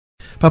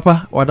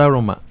Papa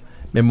Wadaroma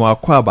Memo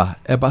Akwaba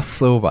Eba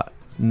Silver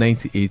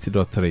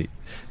 98.3.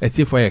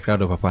 Eti for your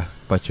crowd of Papa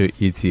Pacho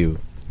ETU.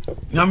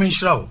 Nyamin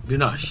Shrao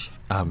Binash.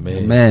 Amen.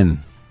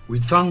 Amen. We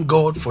thank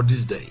God for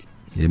this day.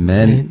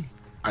 Amen.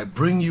 I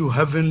bring you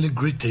heavenly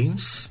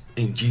greetings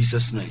in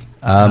Jesus' name.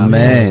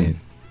 Amen.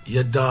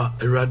 Yeda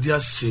Eradia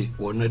se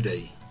one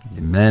day.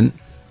 Amen.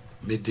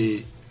 May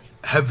the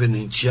heaven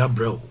in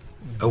Chiabrao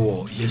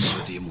ewo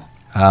Yesu demo.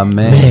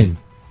 Amen.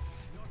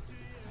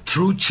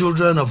 True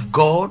children of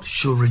God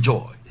should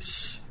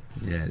rejoice.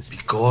 Yes.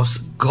 Because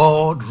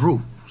God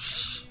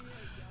rules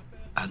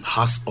and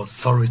has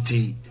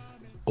authority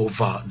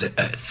over the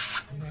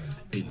earth.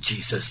 In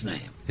Jesus'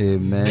 name.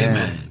 Amen.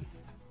 Amen.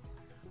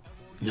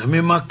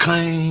 Nyame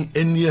makan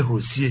eni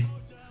ehrosie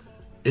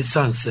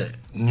esanse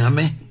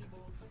nyame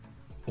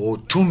o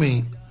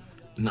tumi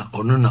na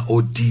ono na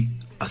odi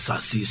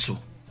asasi so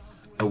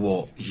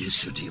ewo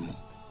Yesu dimo.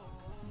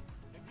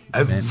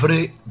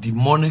 Every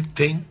demonic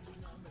thing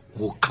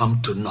will come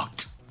to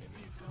naught.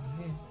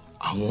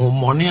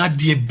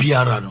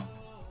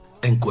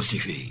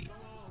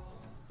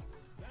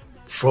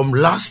 From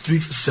last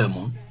week's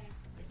sermon,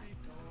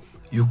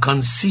 you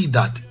can see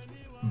that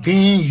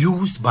being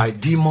used by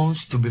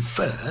demons to be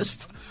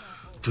first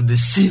to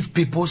deceive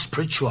people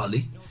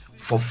spiritually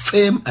for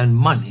fame and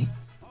money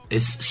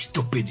is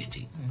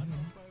stupidity.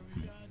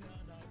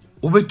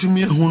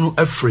 Ubetumi hunu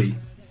afrey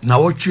na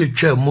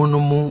wotwetwe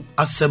monomu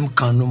asem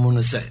kanu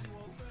no se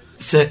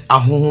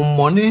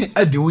ahohomone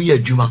ade wo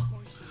yadwuma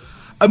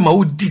ama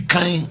wodi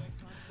kan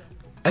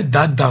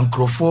edada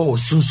nkrofo wo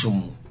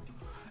sunsumu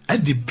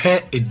ade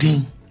pe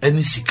edin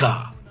eni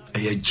sika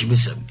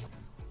jimisem.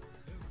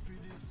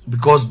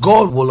 Because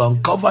God will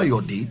uncover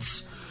your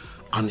deeds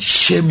and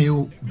shame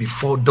you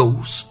before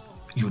those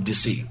you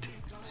deceived.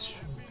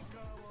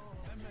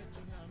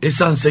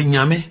 Esan se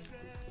nyame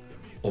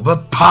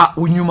obepa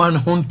unyuma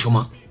ho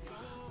ntoma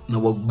na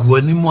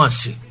waguani mu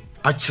ase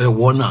akere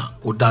wona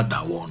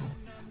odada won.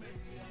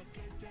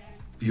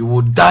 You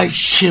will die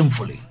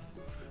shamefully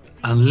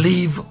and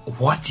leave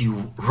what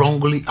you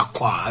wrongly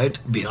acquired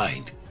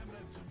behind.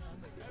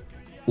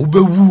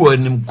 Ubewu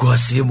anim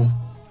guasemu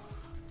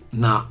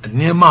na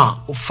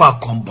nema ufa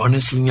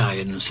kombone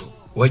sunyaye nso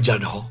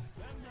wajade ho.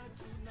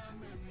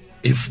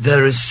 If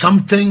there is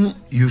something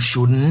you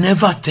should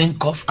never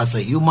think of as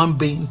a human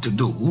being to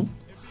do,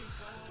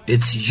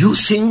 it's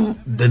using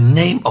the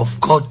name of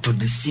God to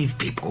deceive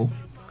people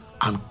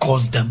and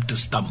cause them to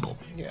stumble.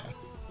 Yeah.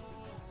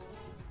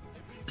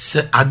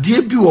 Se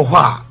adie bi wo ho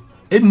a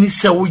eni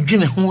se wo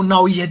dwene ho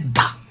na wo ye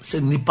da se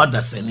nipa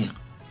da sene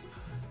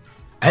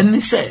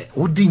eni se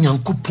wo di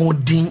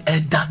Nyankopon din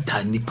eda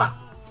da nipa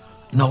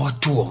na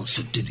watu on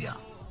suturia.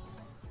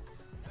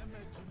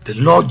 The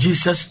Lord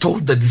Jesus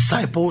told the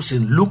disciples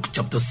in Luke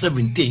chapter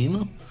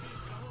 17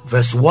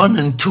 verse 1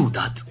 and 2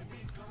 that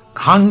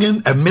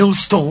hanging a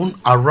millstone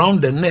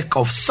around the neck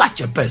of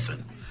such a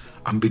person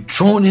and be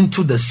thrown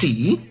into the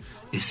sea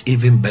is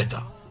even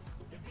better.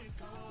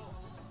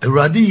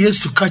 Eradi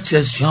Yesu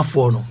kache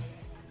suafo no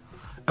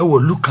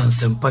ewo Luke and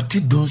sympathy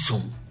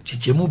dunson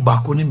chichemu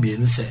bako ni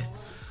mienu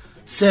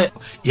se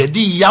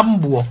yedi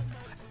yambo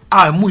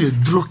a mu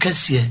yedro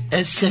kese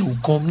ese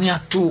ukom ni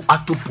ato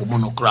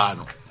pomo kra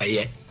no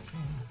eye.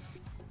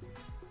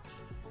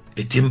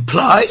 It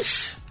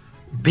implies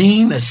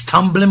being a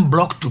stumbling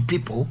block to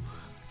people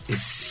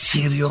is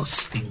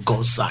serious in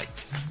God's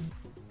sight.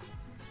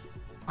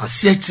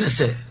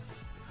 Asiye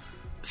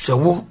se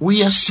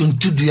we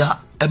asuntudia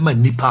ema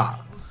nipa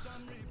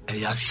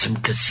eya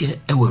semkese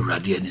ewe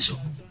radi eniso.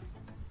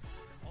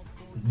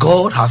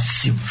 God has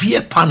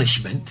severe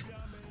punishment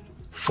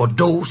for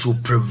those who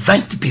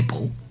prevent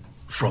people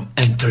from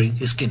entering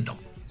his kingdom.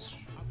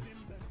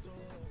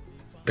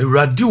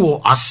 Radio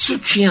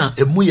asutria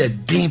emu ye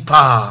din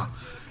pa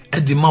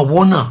edima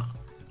wona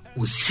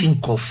wo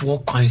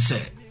sinkofo kwan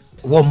se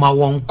wo ma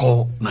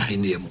wonko na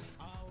heniemu.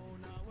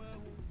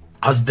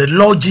 As the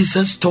Lord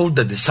Jesus told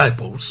the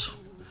disciples,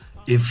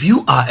 if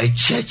you are a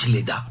church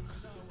leader,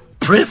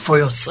 pray for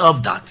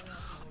yourself that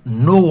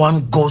no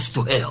one goes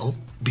to hell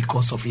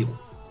because of you.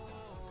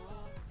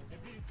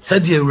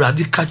 Said the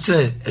radical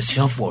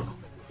esuafo no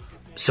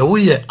se wo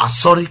ye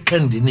asori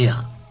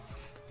kendinia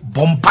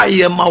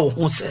bompaye ma wo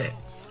ho se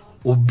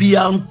obi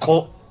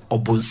anko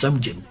obonsam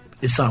jem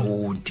esa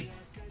wo wonti.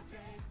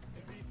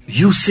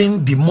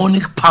 Using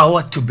demonic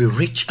power to be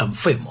rich and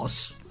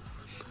famous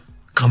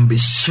can be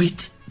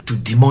sweet to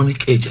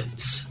demonic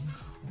agents,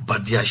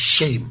 but their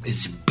shame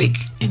is big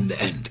in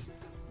the end.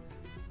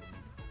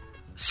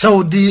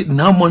 Saudi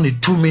na money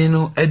to me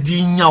no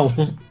edi nya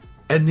ho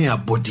eni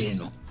abodi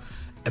no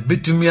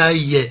ebetumi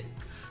aye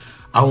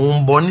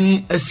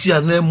awomboni asia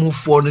na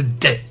mufo no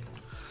de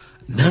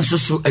nanso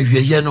so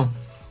awieye no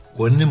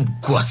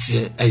wonim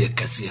guase eye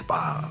kase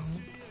pa.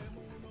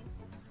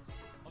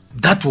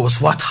 That was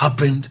what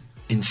happened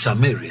in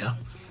Samaria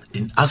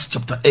in Acts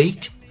chapter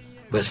 8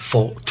 verse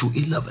 4 to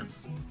 11.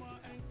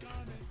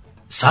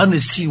 Sane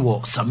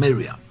siwo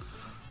Samaria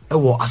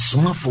ewo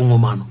asomafo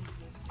ngoma no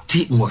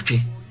ti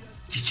nwotwe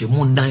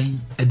chichemu ndan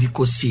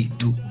ediko si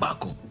du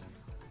bako.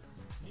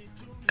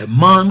 a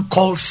man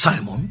called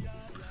Simon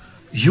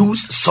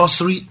used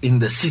sorcery in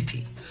the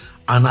city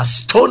and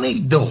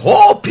astonished the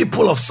whole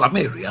people of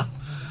Samaria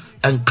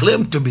and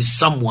claimed to be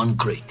someone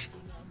great.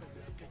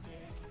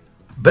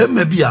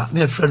 Bemebia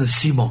ne friend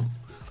Simon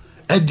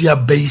edia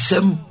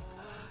beisem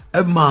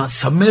ema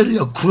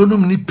Samaria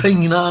kronum ni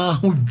panyina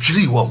ho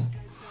dwiri won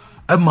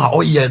ema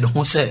oye de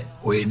ho se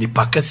oye ni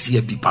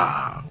pakase bi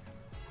pa.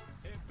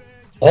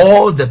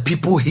 All the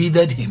people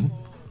heeded him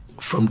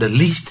from the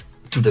least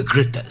to the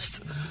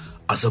greatest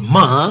as a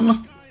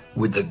man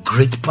with the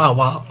great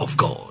power of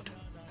God.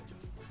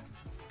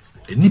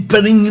 Ni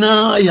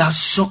panyina ya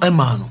so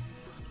ema no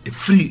e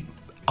free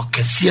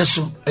okese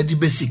so edi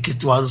besi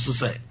ketwa so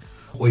se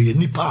oye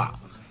nipa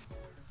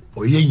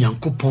oye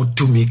nyankopon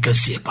tumi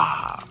kase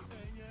pa.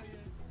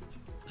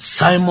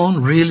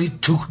 Simon really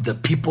took the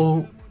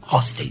people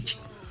hostage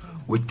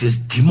with his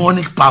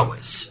demonic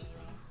powers,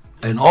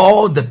 and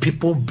all the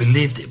people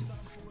believed him,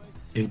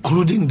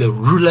 including the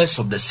rulers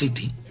of the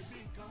city,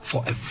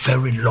 for a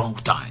very long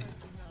time.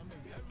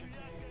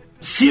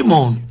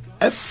 Simon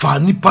efa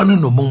nipa no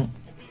nomum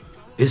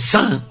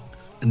esan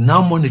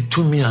na mo ne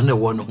tumi ane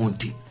wo no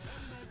honti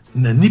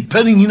na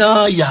nipa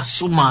nyina ya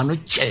so ma no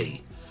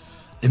che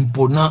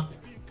impona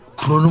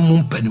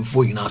kronum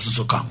penifo ina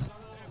so kam.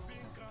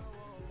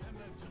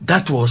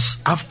 That was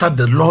after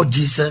the Lord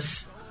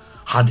Jesus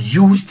had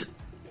used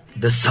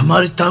the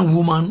Samaritan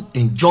woman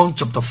in John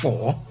chapter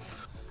 4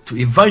 to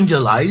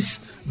evangelize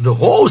the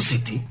whole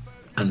city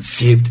and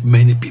saved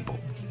many people.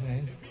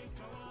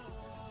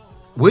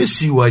 We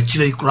see wa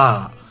chire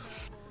kra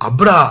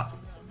abra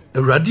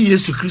Eradi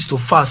Yesu Kristo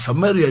fa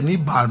Samaria ni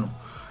ba no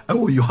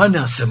ewo Yohane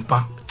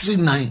Asempa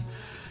 3:9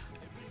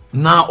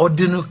 na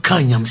odino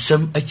kanyam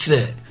sem a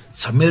chire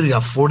Samaria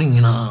foreign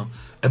nyina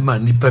ema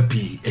nipa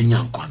pi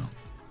enyankwa no.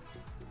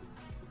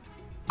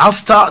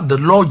 After the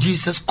Lord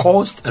Jesus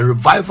caused a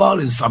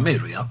revival in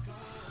Samaria,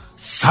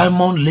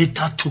 Simon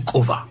later took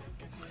over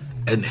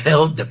and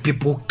held the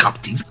people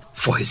captive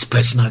for his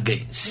personal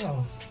gains.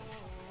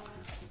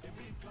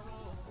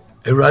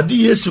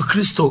 Eradi Yesu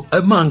Kristo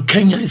ema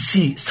Kenya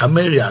si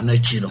Samaria na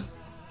chino.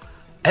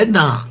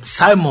 Ena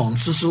Simon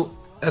susu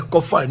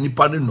ekofa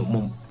nipa ne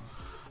nomum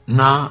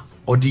na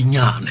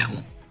odinya ne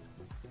ho.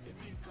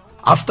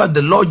 After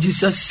the Lord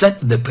Jesus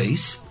set the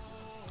pace,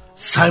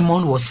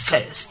 Simon was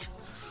first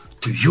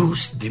to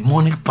use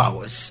demonic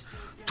powers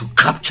to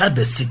capture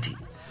the city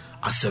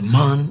as a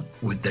man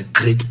with the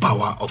great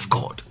power of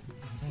God.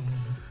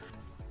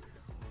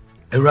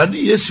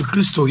 Eradi Yesu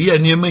Kristo ye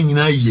niema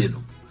nyina ye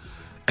no.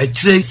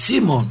 Echire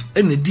Simon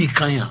ene di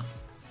kan a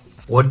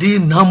wodi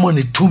namo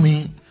ne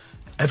tumi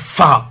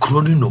efa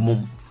kroni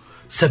nomum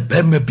se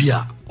bema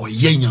bia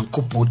oye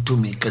nyankopon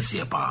tumi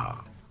kase pa.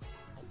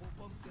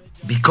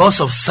 Because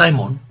of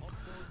Simon,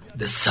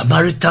 the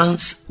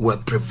Samaritans were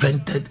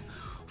prevented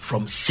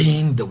from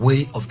seeing the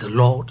way of the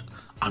Lord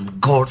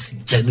and God's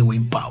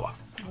genuine power.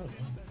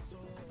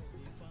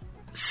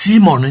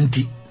 Simon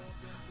enti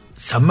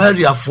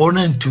Samaria for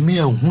na ntumi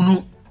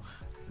ehunu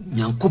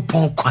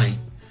nyankopon kwan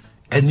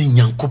eni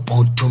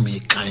nyankopon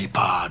tumi kan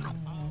pa no.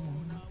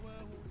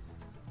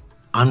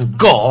 And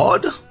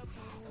God,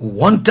 who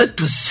wanted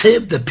to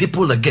save the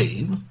people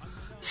again,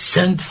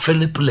 sent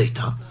Philip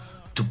later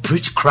to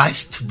preach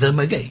Christ to them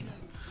again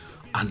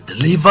and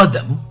deliver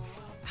them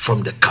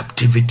from the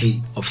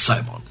captivity of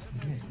Simon.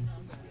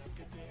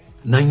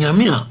 Na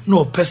nyamia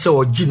no pese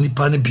oji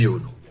nipa ne bio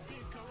no.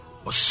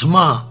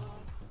 Osma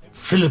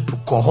Philip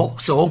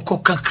koho se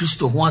onko ka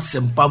Kristo ho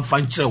asempa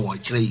mfa nkyere won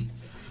kyere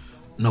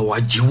na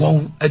waji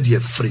won ade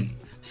free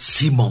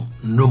Simon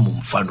no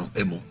mumfa no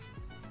emu.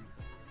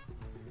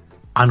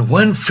 And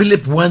when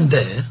Philip went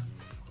there,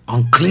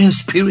 unclean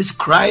spirits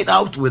cried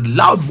out with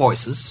loud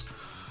voices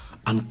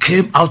and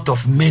came out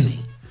of many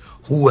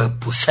who were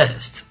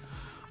possessed,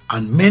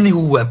 and many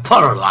who were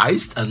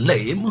paralyzed and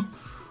lame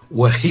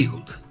were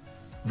healed.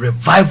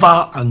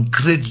 Revival and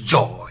great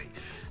joy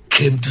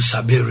came to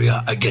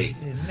Samaria again.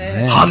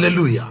 Amen.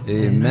 Hallelujah.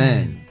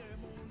 Amen.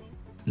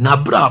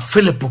 Nabra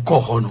Philip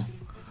kohono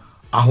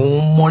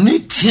ahon moni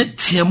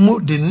tie mu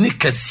de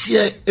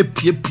nikase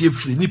epie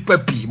firi nipa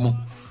pi mu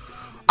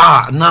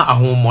na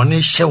ahon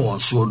moni hye won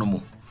so no mu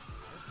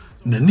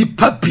na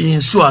nipa pi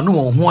so a no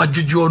won ho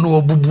adwodwo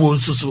no obubuo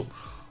nso so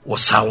wo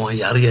sa won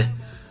yare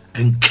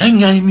en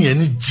kanyan ni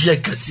ani gie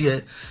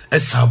kase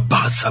esa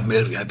ba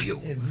Samaria bio.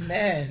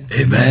 Amen.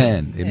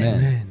 Amen.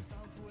 Amen.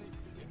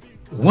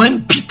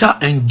 When Peter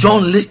and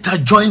John later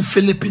joined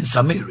Philip in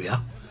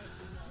Samaria,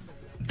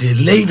 they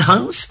laid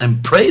hands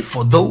and prayed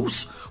for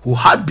those who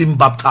had been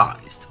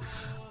baptized,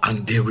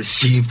 and they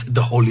received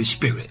the Holy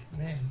Spirit.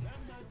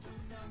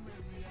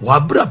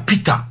 Wabra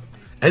Peter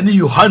and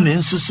Yohane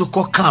nso so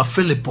ka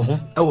Philip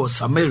ho e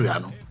Samaria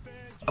no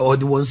e wo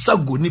de won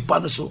sago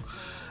nipa no so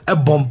e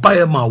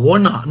bompae ma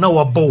wona na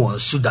wabo won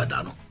so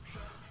dada no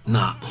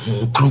na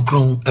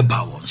kronkron e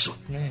ba won so.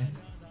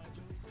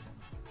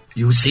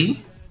 You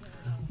see,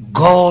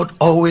 God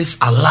always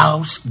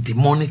allows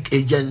demonic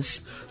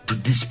agents to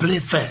display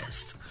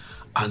first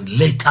and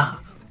later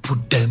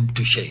put them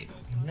to shame.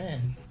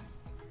 Amen.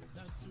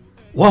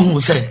 One who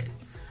say,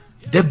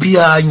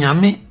 Debia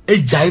nyame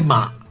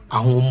ejaima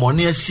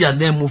ahomone asia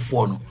na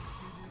emufo no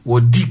wo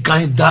di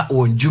kan da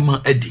won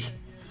djuma edi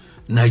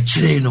na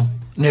chire no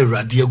na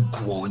Awurade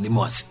agu ni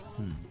moase.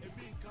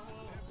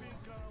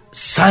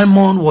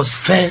 Simon was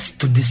first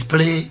to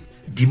display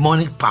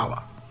demonic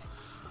power,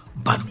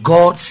 but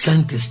God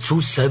sent his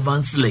true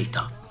servants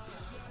later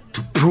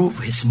to prove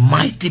his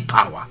mighty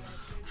power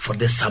for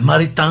the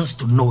Samaritans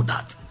to know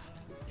that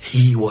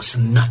he was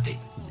nothing.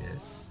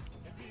 Yes.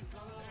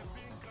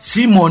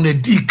 Simon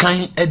edi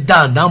kan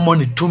eda na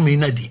money to me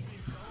na di.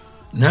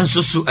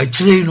 Nanso so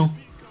achire no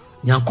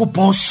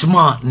Nyankopon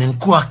sma ne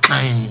nko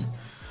akan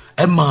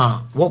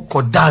ema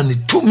wokoda ne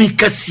to me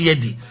kase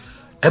di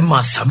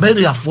ema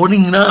Samaria fo ni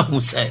nyina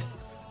hu se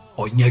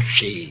onye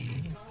hwe.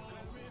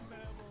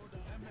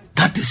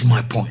 That is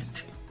my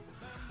point.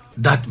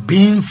 That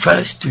being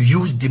first to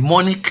use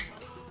demonic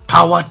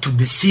power to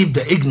deceive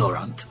the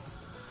ignorant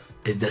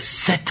is the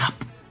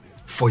setup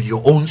for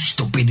your own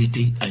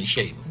stupidity and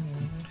shame.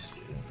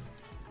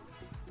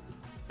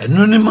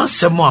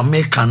 Anonymous semo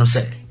America no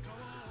say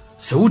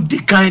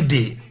udi kan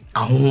de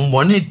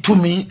ahombone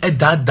tumi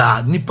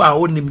edada nipa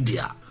onim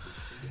dia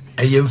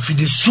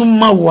eyemfidi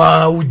summa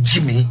wa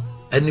ujimi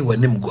any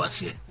wenim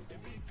guasie.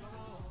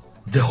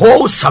 The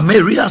whole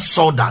Samaria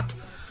saw that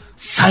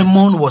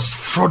Simon was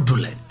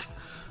fraudulent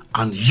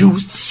and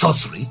used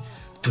sorcery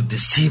to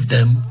deceive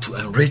them to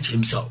enrich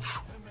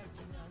himself.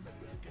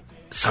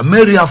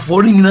 Samaria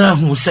foreign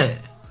who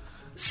said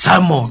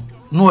Simon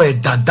no e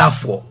dada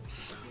for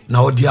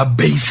now they are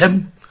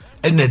basem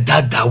and a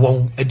dada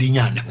won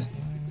edinyane.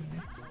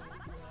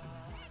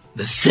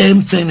 The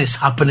same thing is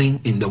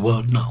happening in the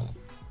world now.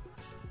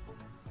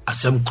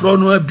 Asem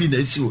krono bi na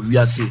esi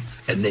owiase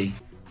ene.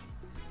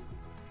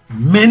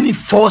 Many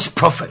false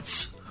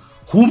prophets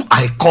whom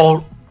I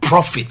call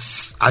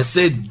prophets. I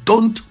say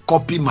don't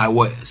copy my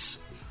words.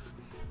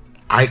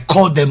 I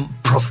call them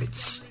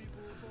prophets.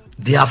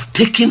 They have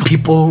taken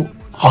people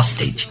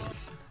hostage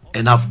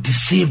and have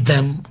deceived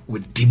them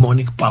with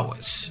demonic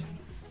powers.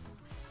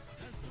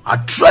 I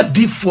tried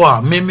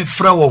before me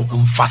fra won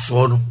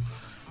mfaso no.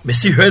 Me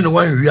si hwe no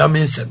wan wia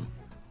mensem.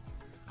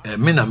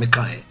 Me na me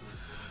kan.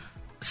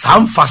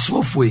 Sam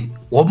faso foi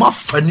wo ma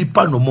fa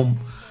nipa no mom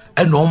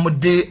e no mo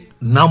de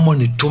na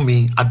money to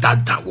me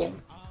adada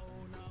won.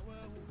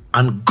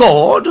 And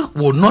God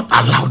will not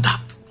allow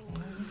that.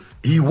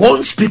 He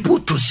wants people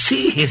to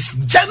see his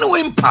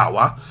genuine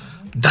power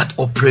that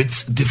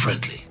operates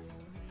differently.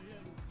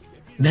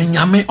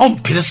 Nenyame on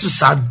peresu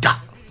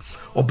sada.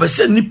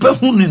 Opese nipa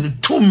hunu ni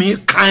to me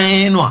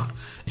kind no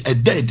a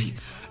daddy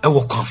e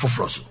wo kwan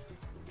foforo.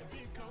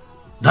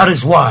 That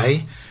is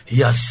why he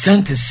has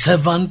sent his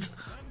servant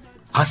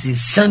as he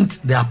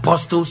sent the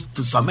apostles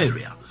to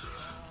Samaria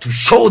to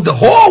show the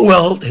whole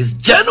world his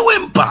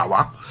genuine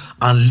power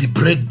and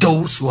liberate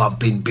those who have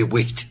been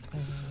bewitched.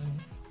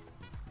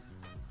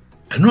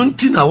 And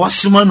until na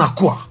wasuma na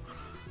kwa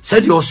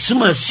said your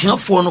suma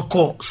siafo no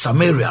call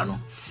Samaria no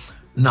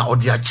na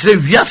odi akire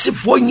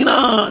wiasefo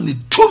nyina ni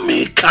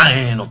tumi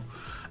kan no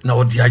na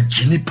odi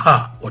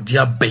aginipa odi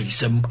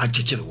abeisem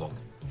akekere won.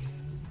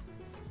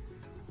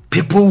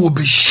 People will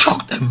be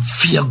shocked and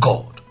fear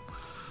God.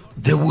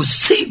 They will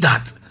see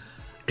that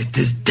it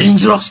is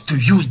dangerous to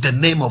use the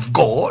name of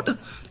God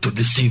to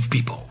deceive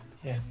people.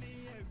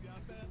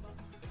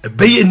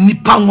 Ebeye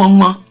nipa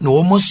nwanwa na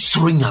omo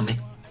soro nyame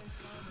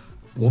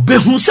obe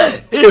hu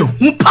se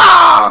hu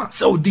pa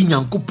se odi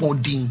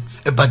Nyankopon din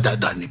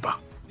ebadada nipa.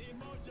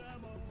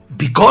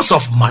 Because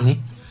of money,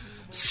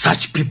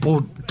 such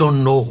people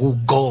don't know who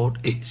God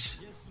is.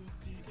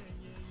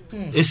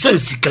 Ese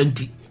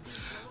sikanti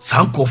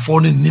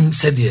sankofo ne nim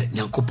se de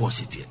Nyankopon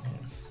sitie.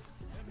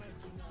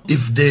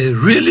 If they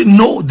really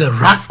know the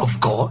wrath of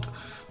God,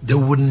 they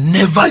would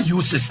never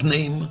use his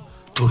name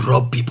to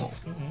rob people.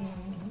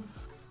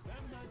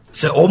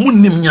 Se omu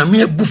nim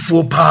nyame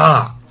bufuo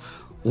pa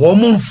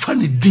womu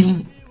mfani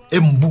din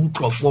embu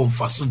krofo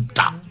mfaso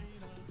da.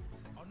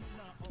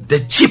 The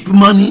cheap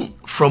money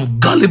from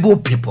gullible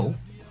people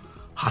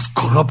has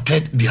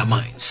corrupted their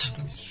minds.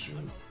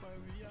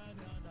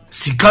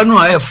 Sikano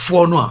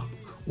ayefo no a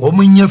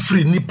womu nya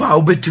free nipa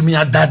obetumi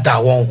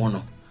adada won ho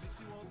no.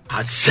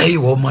 I'd say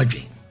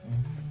womadwen.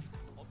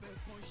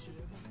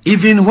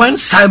 Even when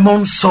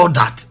Simon saw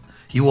that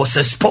he was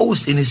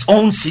exposed in his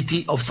own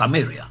city of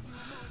Samaria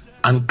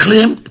and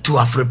claimed to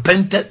have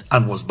repented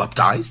and was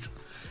baptized,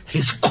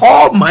 his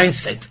core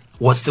mindset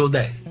was still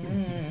there.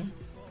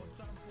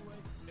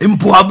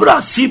 Impo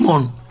abra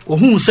Simon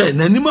ohun say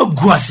nanima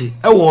guase e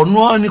wo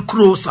no ani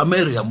kro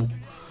Samaria mu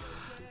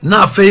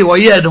na afei wo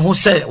ye de ho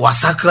say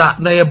wasakra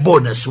na ye bo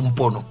na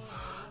sumpo no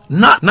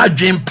na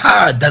dwen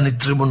pa da ne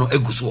trimu no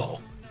eguso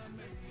ho.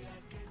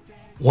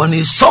 When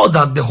he saw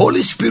that the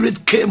Holy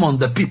Spirit came on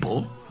the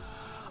people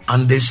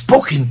and they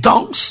spoke in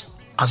tongues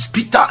as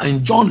Peter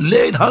and John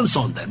laid hands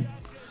on them,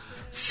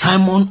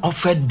 Simon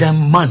offered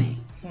them money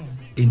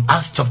in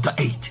Acts chapter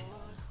 8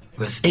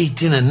 verse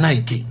 18 and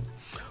 19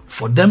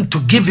 for them to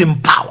give him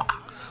power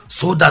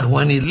so that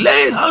when he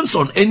laid hands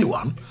on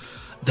anyone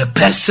the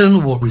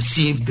person will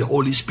receive the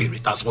Holy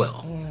Spirit as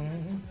well.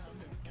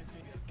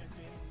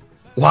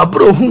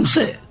 Wabro whom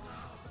say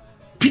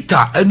Peter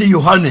and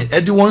Yohane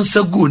edi won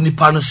se go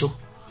nipa no so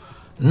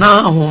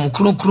na hom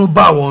kronkron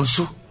ba won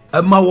so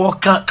ema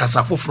woka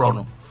kasa foforo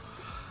no.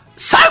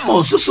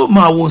 Simon so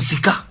ma won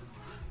sika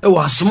e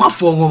wa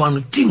asomafo ngoma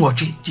no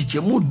tinwotwe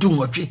chichemu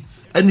dunwotwe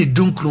ene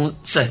dunkron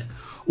say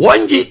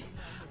wonje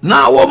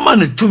na wo ma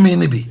ne tumi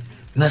ne bi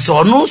na se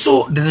ono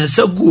so de ne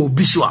se go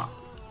obi so a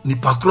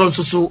nipa kron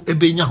so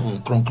ebenya hom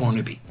kronkron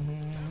ne bi.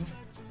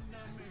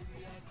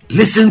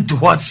 Listen to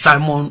what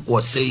Simon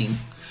was saying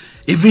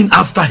even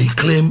after he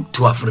claimed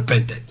to have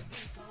repented.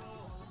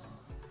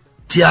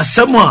 Tia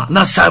semwa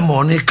na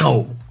Simon ne ka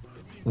o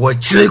wo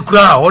chire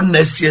kura on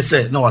next year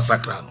say na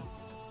wasakra no.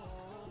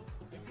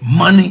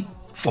 Money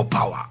for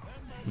power.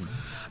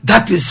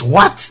 That is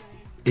what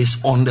is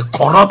on the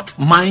corrupt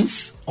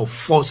minds of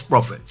false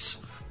prophets.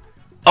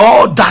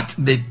 All that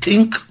they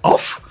think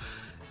of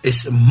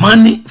is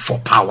money for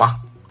power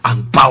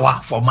and power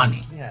for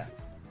money. Yeah.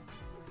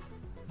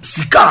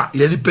 Sika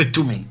yeli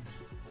petumi.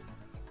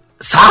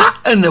 Sa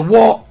ene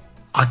wo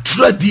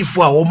atradi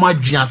fo a wo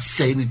madua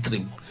sei ni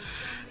trim.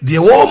 De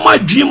wo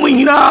madua mu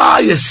nyina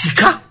ye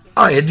sika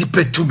a yedi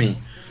petumi.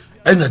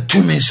 Ene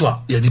tumi so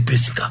a yedi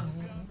pesika.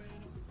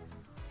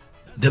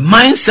 The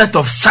mindset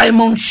of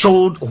Simon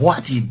showed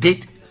what he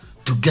did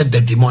to get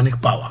the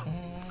demonic power.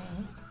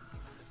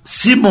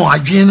 Simon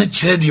adwene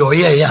kire de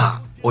oye ya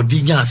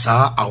odinya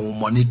sa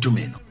awomoni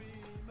tumi no.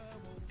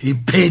 He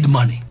paid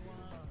money.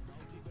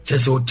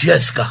 Just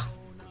otieska.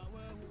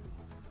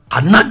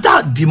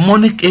 Another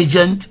demonic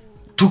agent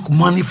took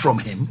money from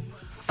him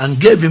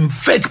and gave him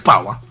fake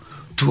power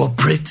to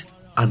operate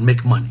and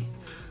make money.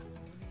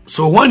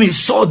 So when he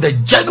saw the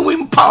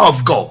genuine power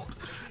of God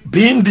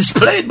being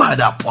displayed by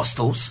the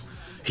apostles,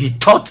 he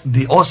thought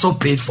they also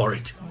paid for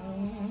it.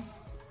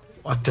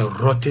 What a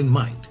rotten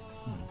mind.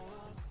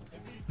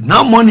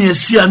 Now money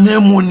is here,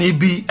 name ni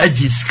bi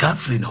ejiska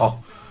flin ho.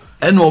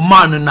 Eno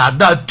man na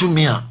da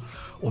tumi a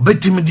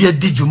obetimi de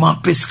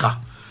dijuma peska.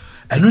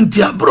 Enu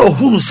nti abro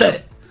hunu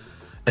se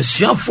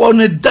asuafo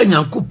ne da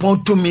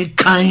Nyankopon tumi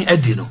kan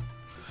edi no.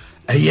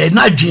 Eye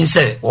na dwen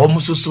se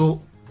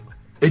omusoso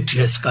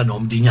etueska na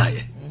omdi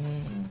nyaye.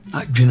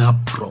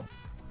 Adwena pro.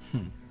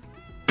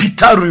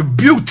 Peter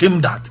rebuked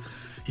him that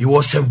he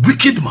was a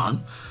wicked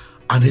man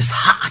and his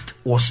heart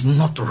was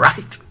not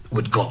right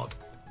with God.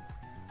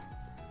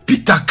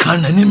 Peter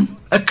kananim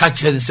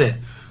eka say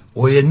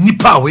oye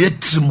nipa oye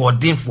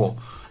trimodinfo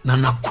na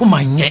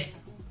nakoma nye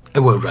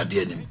ewe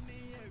urade anim.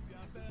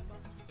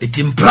 It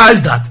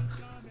implies that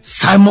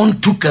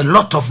Simon took a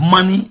lot of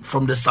money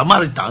from the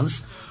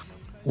Samaritans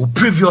who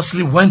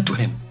previously went to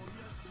him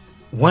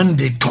when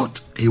they thought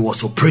he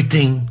was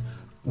operating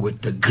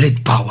with the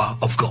great power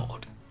of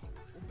God.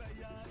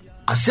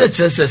 I said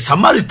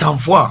Samaritan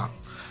for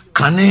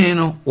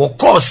kaneno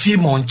woko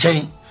Simon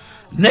chen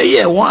na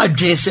ye wa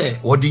adwen se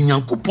wodi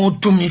Nyankopon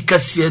tumi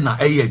kase na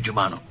eye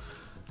adwuma no.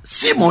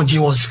 Simon ji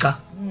wonska.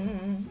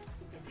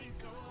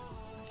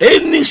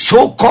 Any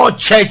so-called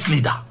church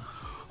leader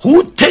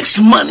who takes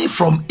money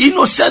from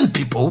innocent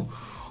people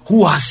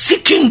who are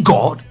seeking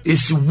God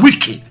is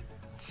wicked.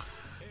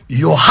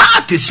 Your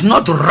heart is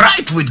not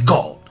right with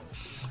God,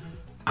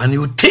 and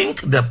you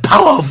think the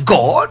power of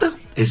God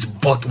is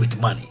bought with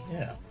money.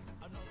 Yeah.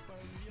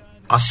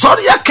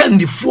 Asoria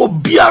kendi fo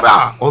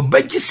biara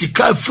obeji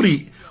sika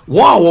free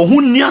wa wo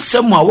hunni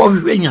asem a wo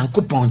hwehwe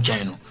Nyankopon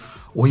nkyɛn no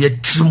wo ye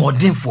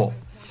trimodinfo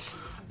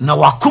na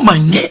wakoma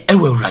nye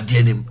ewe awurade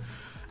anim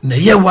na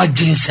ye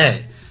wadwen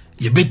sɛ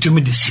ye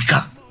betumi de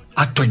sika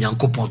ato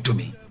Nyankopon to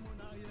me.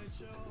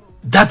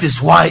 That is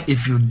why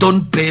if you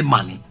don't pay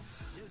money,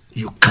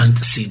 you can't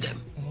see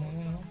them.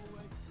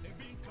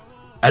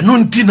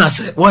 Anuntina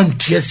se one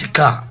tie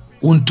sika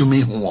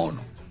untumi hu.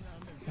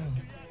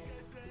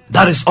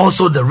 That is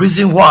also the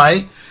reason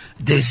why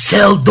they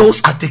sell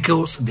those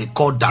articles they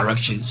call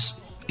directions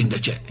in the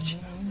church.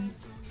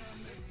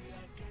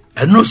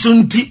 Eno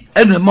sunti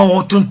ene ma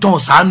wotonton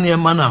sa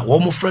nneema na wo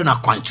mo frɛ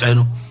na kwankyerɛ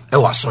no e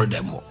wasɔre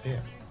dem ho.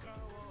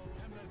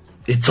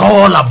 It's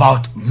all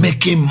about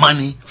making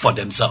money for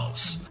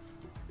themselves.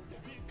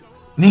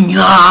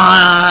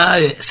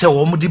 Ninya se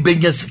wo mo di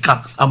benye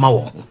sika ama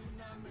wo.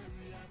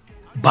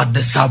 But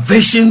the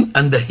salvation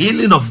and the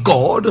healing of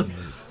God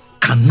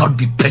cannot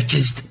be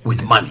purchased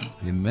with money.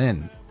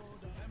 Amen.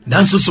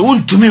 Nanso so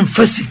untumi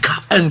mfa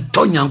sika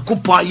ento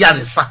Nyankopon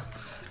ayaresa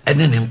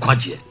ene ne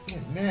nkwagye.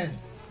 Amen.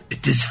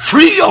 It is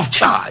free of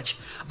charge,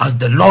 as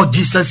the Lord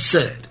Jesus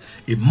said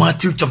in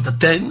Matthew chapter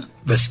 10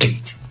 verse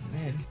 8.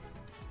 Amen.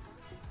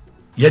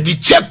 Yedi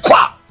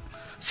chekwa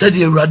said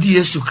the Awurade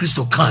Yesu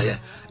Kristo kan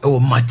ewo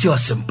Matthew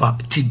asempa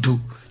tidu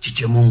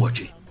chichemu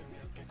nwɔtwe.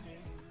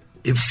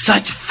 If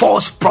such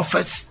false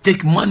prophets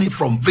take money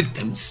from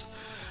victims,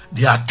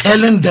 they are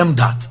telling them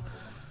that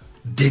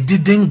they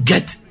didn't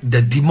get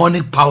the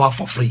demonic power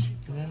for free.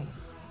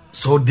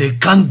 So they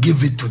can't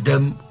give it to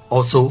them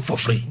also for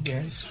free.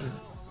 Yes,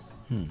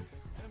 true.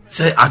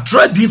 Say, I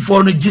tried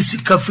for no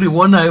Jessica free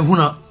one I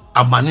huna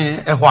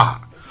amane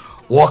ehwa.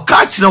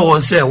 wɔka kyerɛ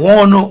wɔn sɛ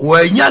wɔn no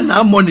wɔanya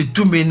na money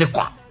tumi ne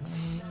kwa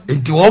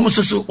enti wɔn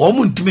so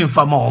wɔn ntumi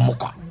mfa ma wɔn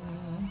kwa.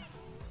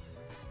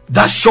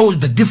 That shows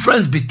the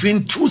difference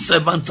between true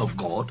servants of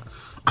God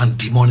and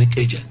demonic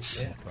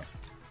agents.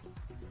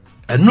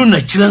 Ɛno na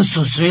kyerɛ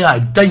nsonson a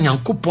da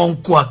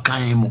Nyankopɔn ko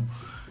akan mu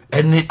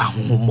ɛne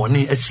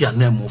ahohomɔne asi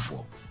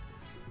anamufoɔ.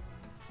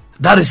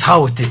 That is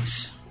how it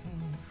is.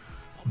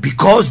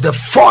 Because the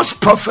false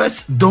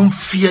prophets don't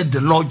fear the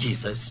Lord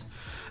Jesus,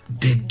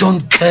 they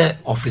don't care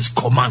of his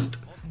command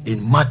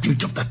in Matthew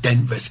chapter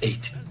 10 verse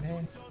 8.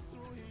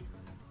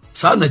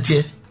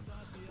 Sanete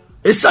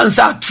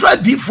esansa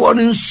tradi for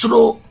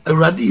nsoro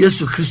Awurade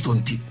Yesu Kristo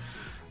nti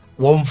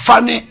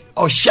wɔmfa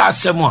ɔhyɛ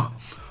asɛm a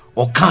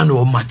ɔka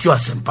no wɔ Matthew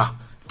asempa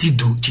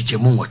tidu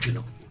chichemu nwɔtwe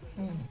no.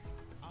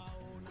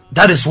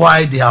 That is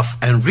why they have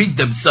enriched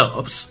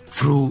themselves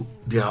through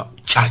their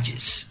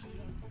charges.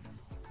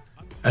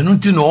 Ɛno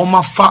nti na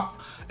wɔma fa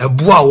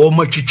ɛboa a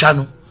wɔma twitwa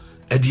no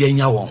ɛde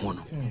anya wɔn ho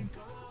no.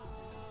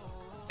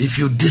 If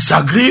you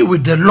disagree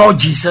with the Lord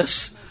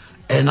Jesus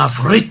and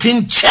have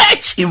written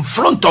church in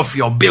front of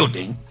your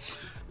building,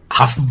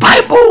 have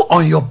Bible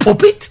on your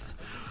pulpit,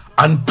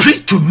 and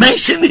preach to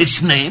mention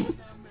his name,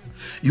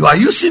 you are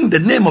using the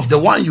name of the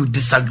one you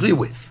disagree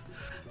with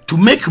to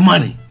make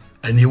money,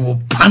 and he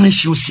will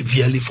punish you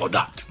severely for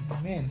that.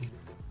 Amen.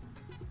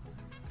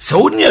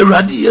 So when you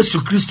ready Yesu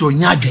Kristo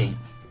nyadwen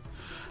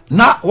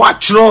na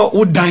watchro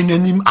wo dan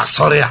nanim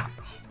asɔre a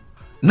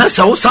na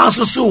sɛ wo san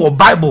so wo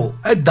Bible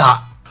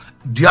ɛda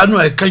dua no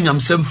ɛka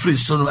nyamsɛm firi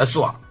so no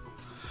ɛso a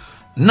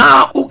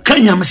na wo ka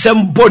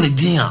nyamsɛm bɔ ne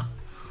din a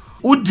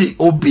wodi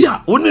obi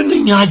a wo ne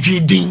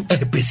nyadwen din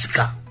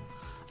ɛpesika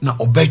na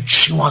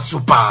obetchiwa so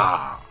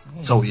pa.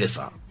 So yes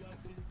sir.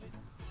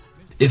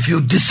 If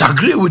you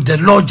disagree with the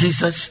Lord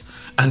Jesus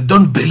and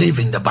don't believe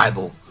in the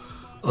Bible,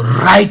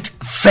 write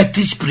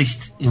fetish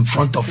priest in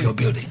front of your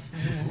building.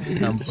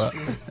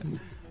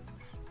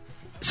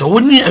 So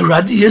when you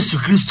Awurade Yesu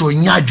Kristo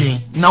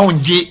nyadwen na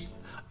onje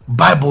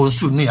Bible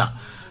so nia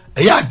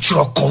eya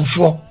chiro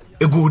komfo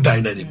ego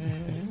dynamic.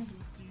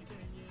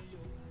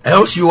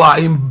 Else you are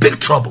in big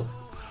trouble,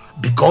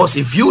 because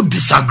if you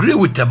disagree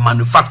with the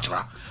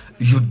manufacturer,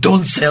 you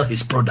don't sell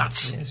his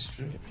products. Yes,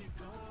 true.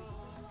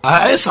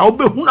 Esa obe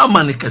huna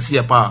mane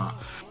kese pa.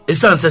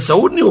 Esa nse se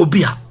woni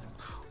obi a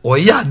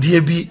oya de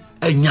bi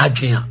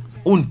anyadwen a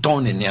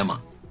unton ne nema.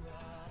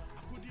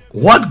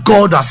 What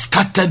God has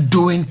started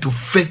doing to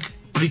fake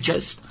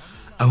preachers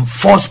and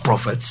false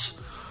prophets,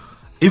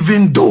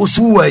 even those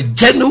who were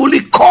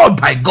genuinely called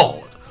by God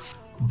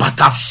but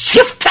have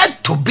shifted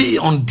to be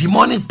on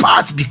demonic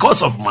paths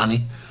because of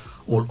money,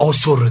 will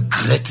also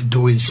regret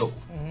doing so.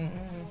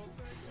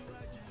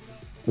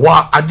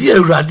 Wa ade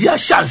Awurade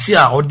ahyase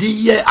a ode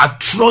ye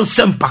atron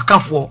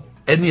sempakafo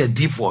ene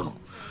adifo no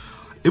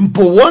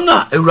mpo won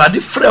a Awurade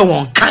frɛ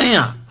won kan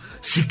a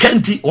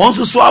sikanti won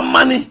so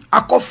amane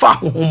akofa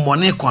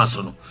hohommɔne kwan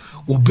so no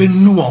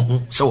obenu won ho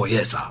sɛ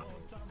wɔyɛ saa.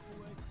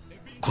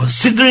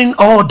 Considering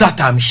all that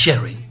I'm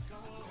sharing,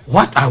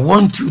 what I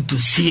want you to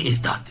see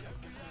is that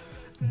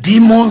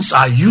demons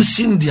are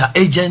using their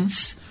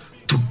agents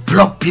to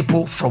block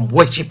people from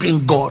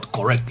worshiping God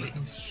correctly.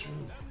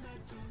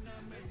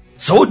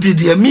 So did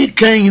the me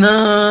kan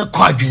na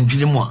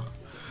kwadwendwene mu a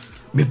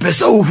me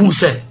pese wo hu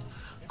se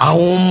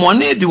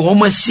awomone de wo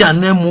masi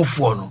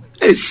anamufo no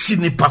esi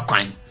nipa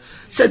kwan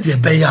se de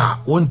beya a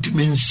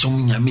wontumi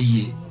nsom nyame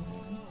ye.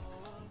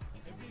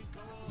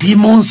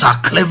 Demons are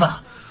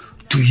clever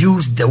to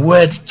use the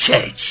word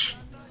church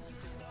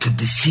to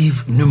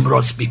deceive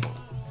numerous people.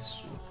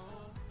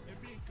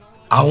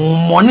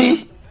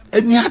 Awomone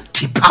eni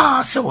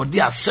atipa se wo de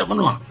asem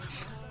no a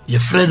ye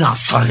frɛ na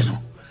asɔre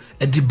no.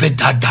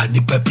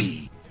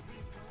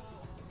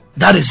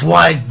 That is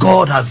why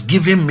God has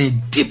given me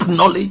deep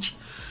knowledge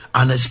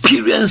and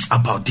experience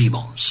about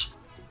demons.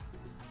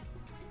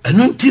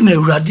 Enunti na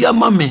Awurade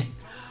ama me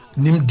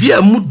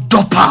nimdia mu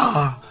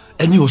dopa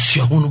eni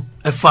osiahunu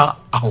efa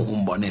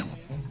ahohombone ho.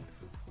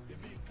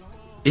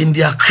 In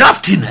their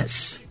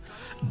craftiness,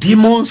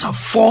 demons have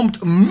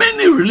formed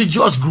many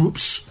religious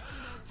groups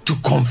to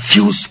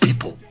confuse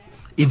people,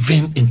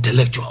 even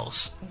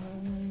intellectuals.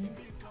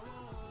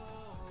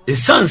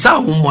 Esansa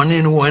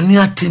humone no wani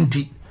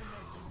atenti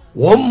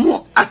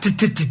womo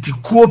atetiti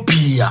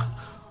kuopia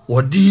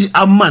wodi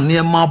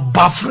amane ma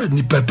bafra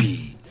ni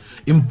papi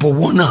impo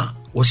wona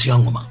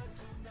wosiangoma.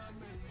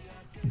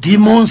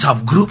 Demons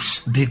have groups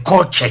they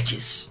call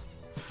churches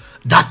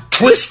that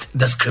twist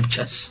the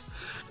scriptures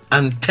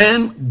and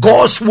turn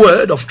God's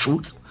word of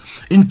truth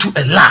into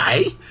a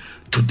lie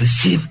to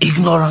deceive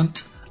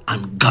ignorant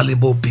and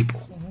gullible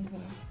people.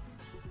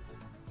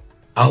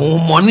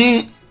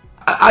 Ahumone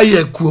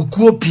aye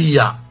kuokuo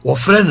pia wo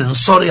frɛ ne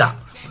nsɔre a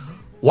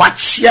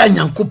wachia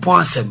Nyankopɔn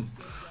asɛm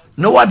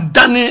na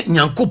wadane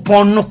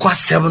Nyankopɔn no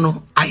kwasɛm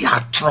no aye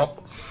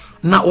atro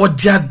na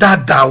wodia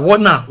dada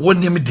wona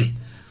wonim de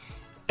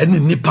ene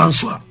nipa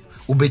nso a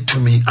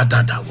wobetumi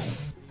adada wo.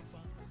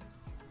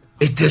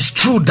 It is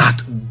true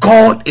that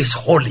God is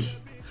holy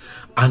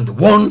and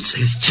wants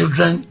his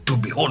children to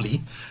be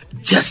holy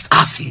just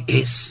as he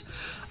is,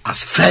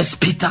 as 1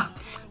 Peter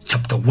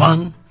chapter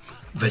 1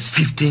 verse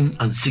 15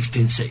 and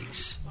 16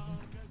 says.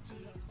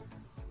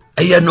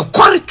 Eye no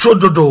kware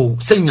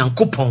trododo se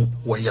Nyankopon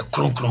wo ye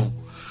kronkron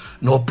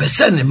na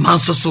opese ne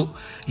manso so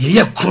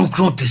ye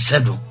kronkron te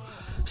sedo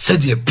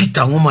said ye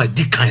Peter woma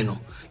di kan no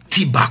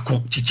ti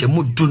bako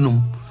chichemu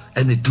dunum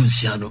ene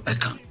dunsia no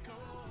eka.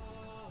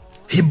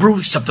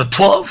 Hebrews chapter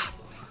 12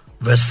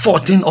 verse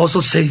 14 also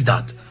says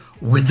that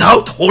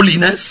without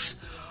holiness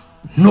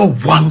no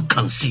one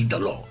can see the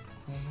Lord.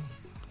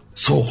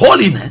 So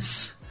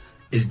holiness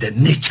is the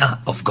nature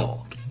of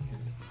God.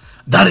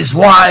 That is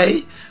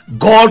why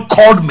God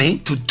called me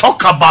to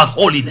talk about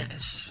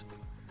holiness.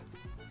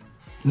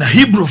 Na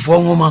Hebrew for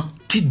ngoma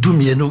ti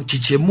dumienu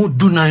chichemu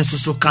dunan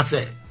so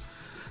Kaase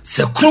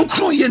se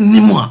kronkron ye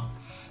nimu a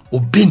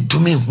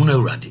obintumi hunu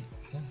Awurade.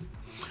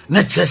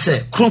 Na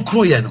kyese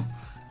kronkron ye no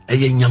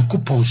eye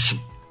Nyankopɔn su.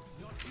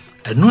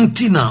 Enu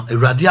nti na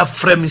Awurade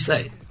afrɛ me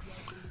sɛ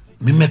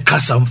me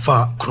mekasa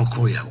mfa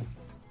kronkron ye ho.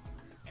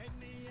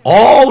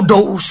 All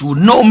those who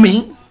know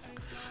me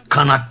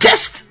can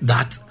attest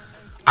that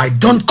I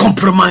don't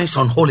compromise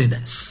on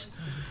holiness.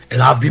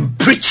 And I've been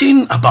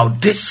preaching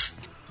about this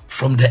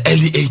from the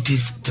early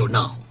 80s till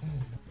now.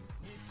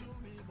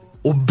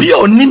 Obi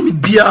onim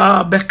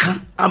bia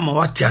beka ama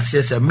wati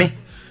ase se me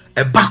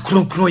eba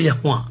kronkron ye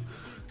ho a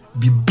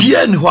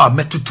bibia ni ho a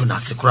metutu na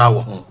sekora wo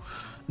ho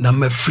na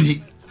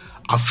mafiri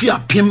afi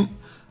apem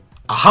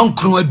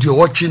ahankron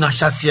aduowotwe na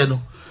hyase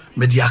no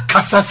me dia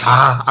kasa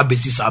saa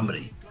abesi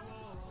samre.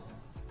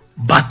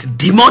 But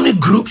demonic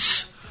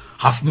groups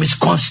have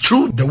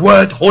misconstrued the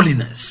word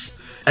holiness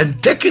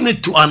and taken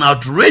it to an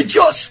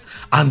outrageous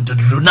and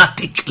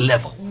lunatic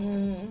level.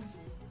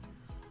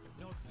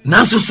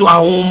 Nanso so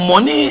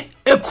ahomoni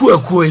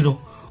eku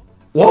no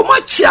wo ma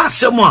chi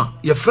asem a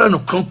ye frɛ no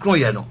kronkron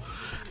ye no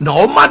na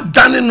o ma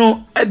dane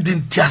no edi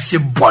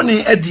ntiase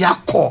bone edi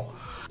akɔ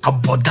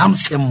abodam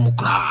sem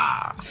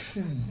mukra.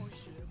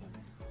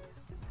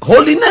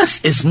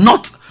 Holiness is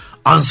not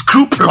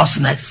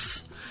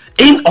unscrupulousness,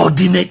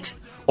 inordinate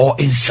or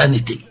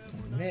insanity.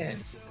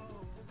 Amen.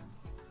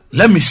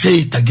 Let me say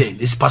it again.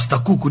 It's Pastor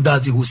Kuuku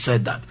Dadzie who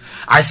said that.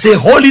 I say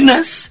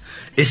holiness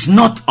is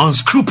not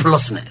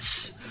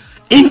unscrupulousness,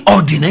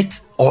 inordinate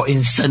or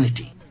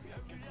insanity.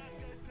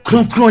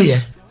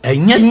 Kronkroye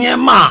enyenye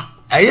ma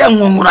eye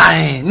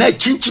nwonwuran na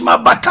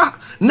chinchima bata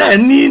na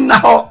ni na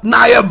ho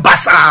na ye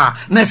basa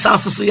na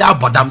sansusu ya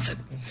bodamsen.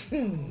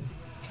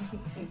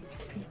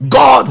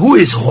 God, who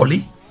is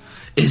holy,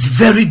 is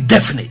very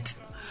definite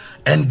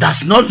and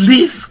does not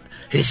leave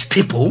his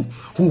people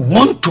who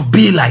want to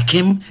be like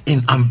him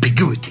in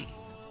ambiguity.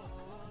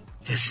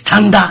 His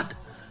standard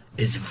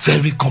is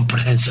very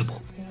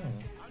comprehensible.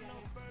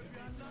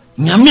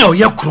 Nyame o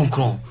ye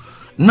kronkron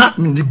na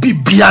ndi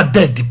bibia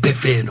dead di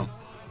pefe no.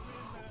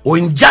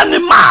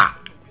 Onjane ma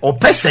o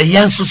pese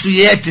yensusu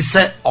ye ti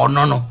se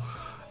ono no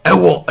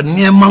ewo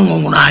niema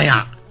nwonwuran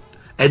ya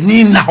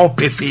eni na ho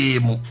pefe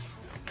mu.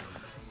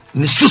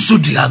 Ni susu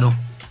dia no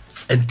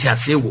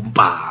entiase wo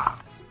ba.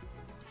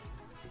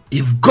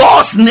 If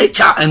God's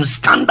nature and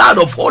standard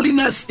of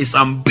holiness is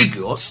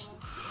ambiguous,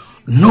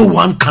 no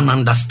one can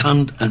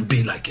understand and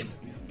be like him.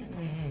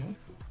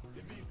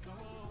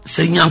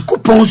 Se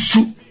Nyankopɔn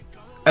su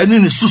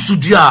eni ni susu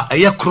dia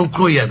eye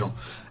kronkron ye no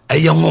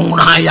eye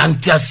nwonwuran ya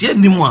entiase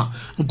nimu a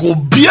go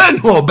bia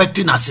no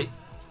obeti na se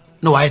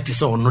no wa eti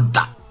se ono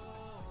da.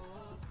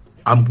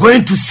 I'm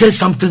going to say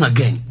something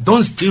again.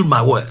 Don't steal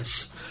my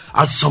words,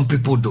 as some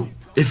people do.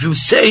 If you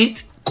say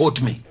it,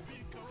 quote me.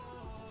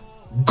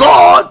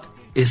 God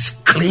is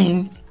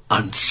clean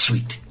and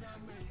sweet.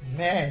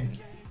 Amen.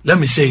 Let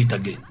me say it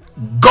again.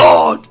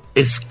 God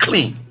is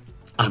clean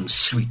and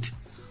sweet.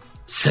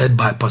 Said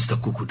by Pastor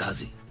Kuuku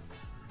Dadzie.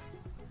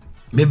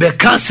 Maybe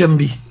Kaase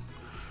bi.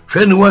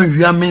 When one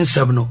you mean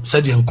no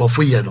said you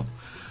nkofo ye no.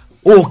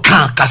 O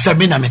kan Kaase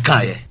bi na me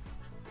kan ye.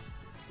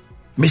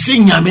 Me si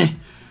nyame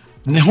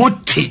ne ho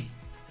te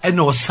ene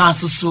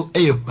osanso so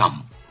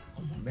ehwam.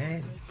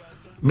 Amen.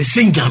 Me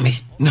si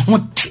nyame ne ho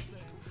te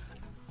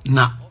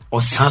na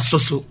osanso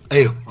so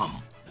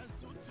ehwam.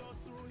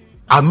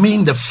 I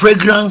mean, the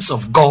fragrance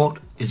of God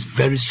is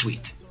very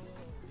sweet.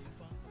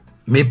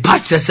 Me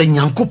patch say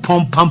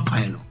Nyankopon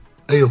pampan no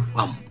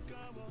ehwam.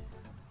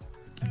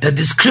 The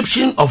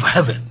description of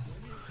heaven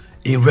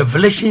in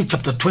Revelation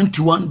chapter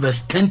 21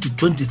 verse 10 to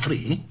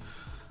 23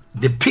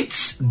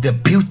 depicts the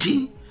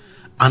beauty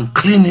and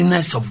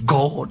cleanliness of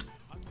God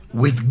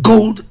with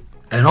gold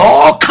and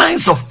all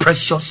kinds of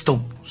precious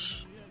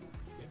stones.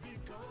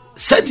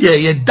 Said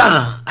ye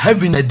da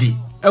heaven edi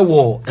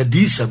ewo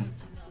edisem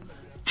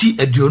ti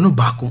eduonu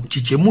bako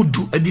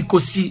chichemudu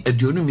edikosi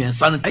eduonu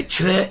miensa no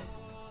ekire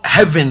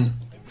heaven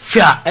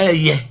fia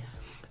eye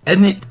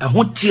eni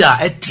ehoti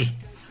a eti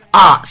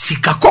a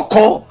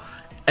sikakoko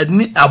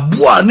eni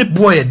aboa ne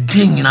boy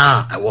din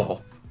nyina ewo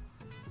ho.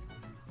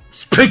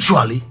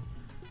 Spiritually,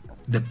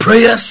 the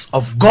prayers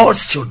of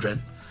God's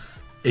children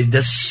is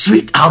the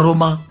sweet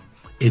aroma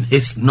in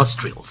his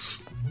nostrils.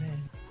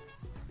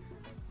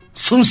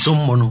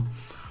 Sunsum mono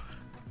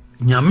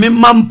nyame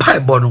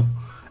mampai bono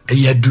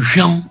eye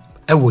duhwam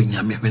ewo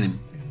nyame hwenem.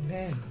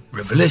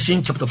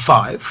 Revelation chapter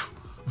 5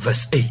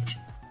 verse 8.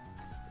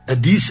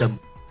 Adisam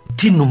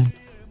tinum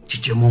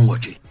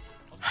chichemongoche.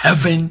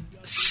 Heaven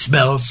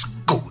smells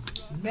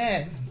good.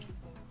 Amen.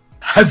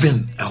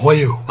 Heaven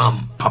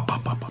papa.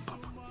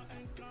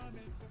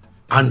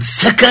 And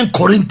 2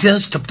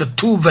 Corinthians chapter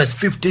 2 verse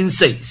 15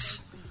 says,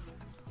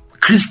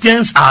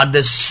 Christians are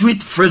the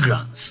sweet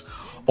fragrance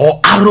or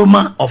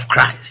aroma of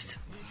Christ,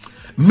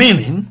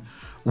 meaning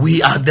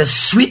we are the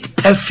sweet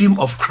perfume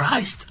of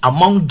Christ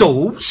among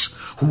those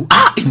who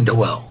are in the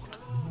world.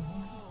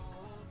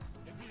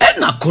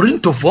 Ena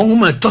Korinto fo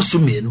nwoma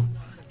etosumienu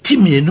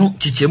timienu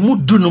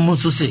chichemu dunum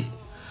so say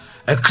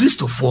a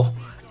Christopher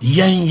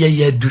yen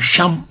ye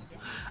dusham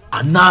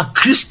ana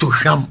Christo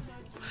hwam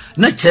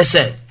na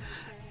chese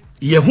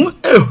yehu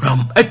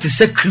ehram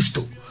etise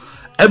Christo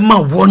ema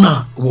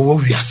wona wo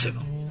wiase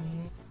no.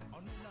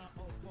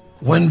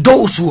 When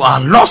those who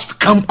are lost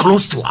come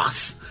close to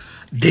us,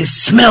 they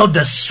smell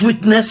the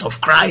sweetness of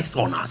Christ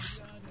on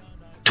us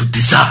to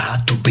desire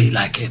to be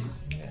like him.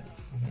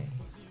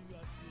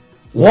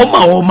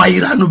 Woma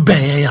iranu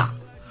ben ya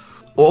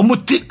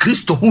omuti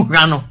Christo hu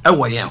hwano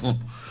ewo yen ho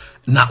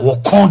na wo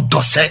kon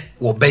dose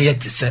wo beye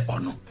te se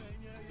ono.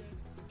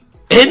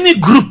 Any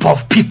group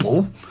of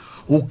people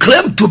who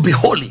claim to be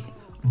holy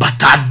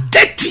but are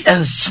dirty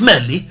and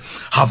smelly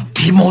have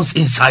demons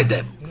inside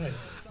them.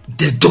 Yes.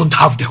 They don't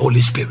have the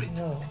Holy Spirit.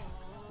 No.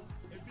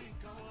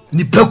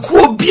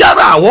 Nipekuo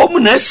biara womu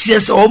na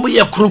siese womu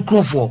ye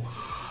kronkron fo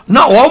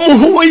na womu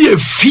ho ye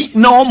fi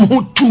na womu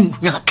ho tu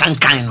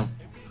kankan no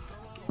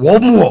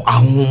womu wo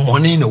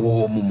ahomoni na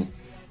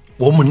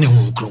womu ne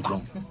ho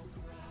kronkron.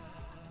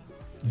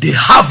 They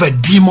have a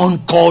demon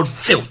called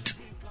filth.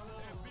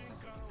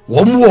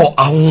 Womu wo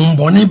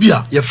ahomoni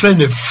bia ye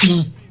friend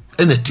fi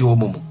eneti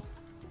womu.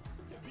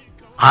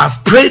 I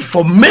have prayed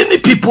for many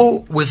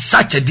people with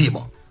such a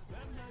demon.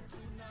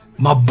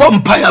 Ma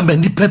bompire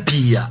many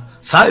pepia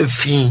sa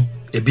efin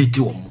ebiti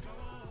womu.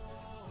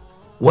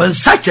 When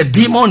such a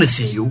demon is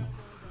in you,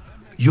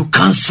 you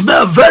can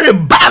smell very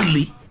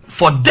badly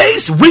for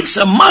days, weeks,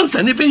 and months,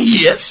 and even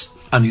years,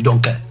 and you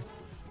don't care.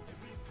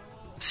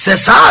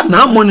 Sesa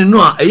na money no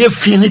a ye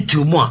fin it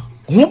to mo.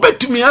 Hu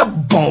betumi e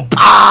bon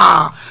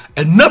pa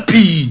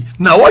enapi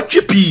na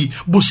wachipi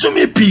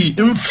busumi pi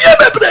mfie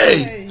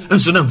bebre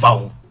enso na mfa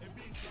ho.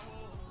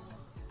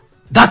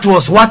 That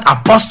was what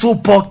Apostle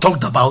Paul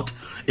talked about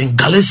in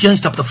Galatians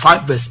chapter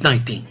 5 verse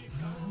 19.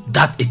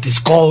 That it is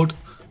called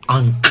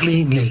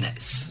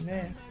uncleanliness.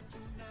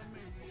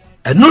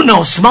 And no now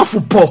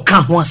smartful Paul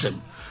can't want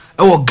him.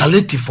 Ewo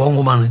Galati for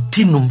woman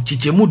tinum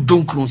chichemu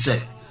dunkrun say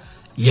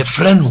ye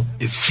freno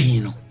e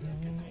fino.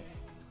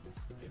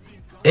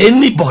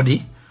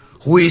 Anybody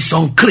who is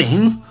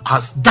unclean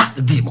has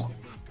that demon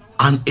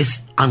and is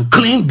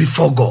unclean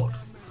before God.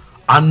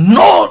 And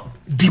no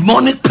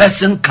demonic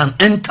person can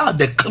enter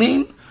the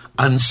clean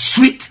and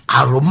sweet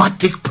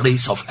aromatic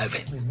place of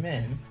heaven.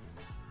 Amen.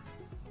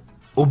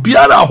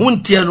 Obiara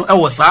huntie no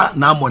ewo sa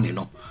na amoni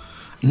no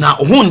na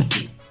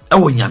hunti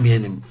ewo nyame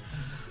anim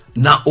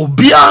na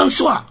obiara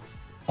nso a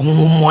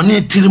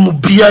omomone tirimu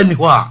bia ni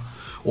ho a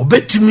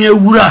obetimi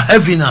awura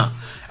heaven a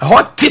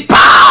ho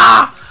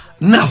tipa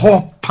na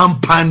ho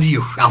pampani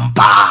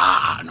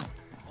rampa no.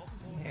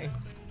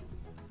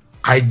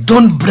 I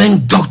don't bring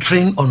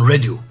doctrine on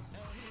radio.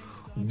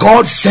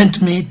 God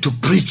sent me to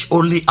preach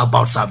only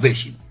about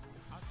salvation.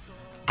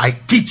 I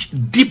teach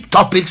deep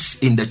topics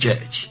in the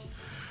church.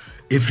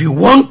 If you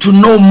want to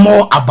know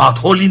more about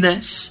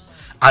holiness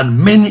and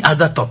many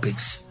other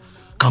topics,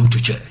 come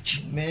to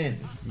church. Amen.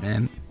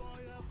 Amen.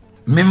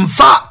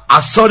 Mimfa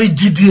asori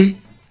jidie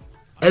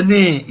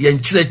ene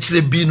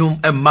yenchire binum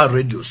emma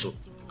radio so.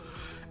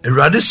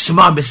 Erade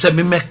suma me se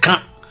me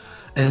meka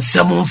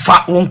ensem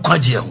mfa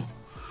wonkwaje ho.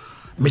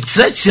 Me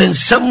chire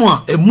ensem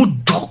a emu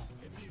do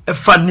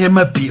efa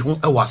niema pi ho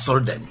e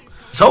wasoro dem.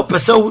 So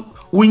pese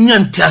wonya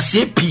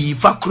ntiase pi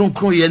fa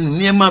kronkron ye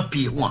niema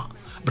pi ho a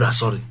bra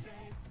sorry.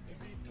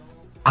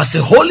 As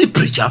a holy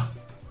preacher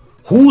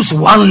whose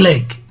one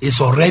leg is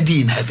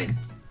already in heaven,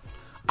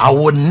 I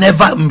would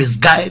never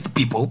misguide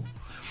people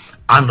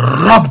and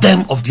rob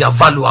them of their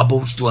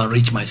valuables to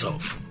enrich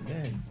myself.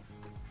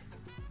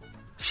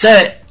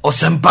 Say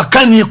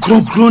osempakani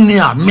kronkron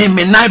a me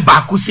nai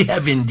baako si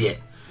heaven there.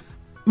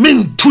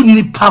 Min tu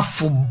nipa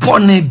fo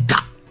bone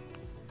da.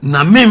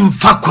 Na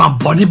memfa kwa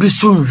bone bi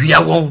so nwia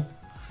won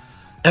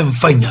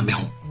emfa nyame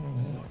ho.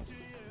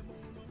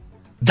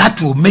 That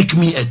will make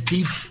me a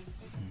thief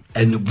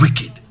and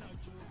wicked.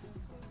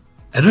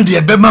 And the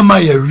ebema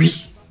wi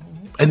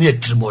and yet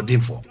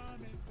trimodinfo.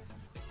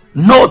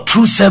 No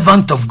true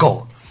servant of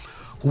God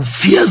who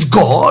fears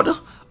God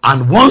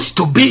and wants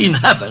to be in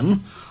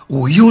heaven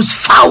will use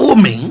foul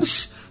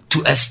means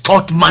to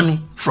extort money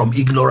from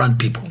ignorant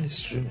people.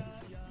 It's true.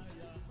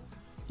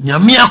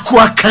 Nyame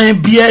akwa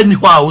kan bia ni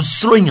ho a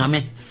osro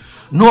nyame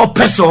no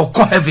person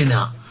okọ heaven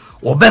a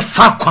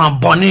obefa kwan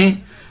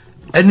bone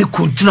ani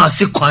kuntuna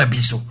se kwan bi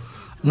so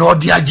na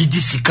odi agigi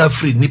sika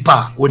free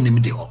nipa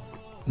onim de ho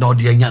na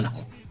odi anya na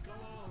ho.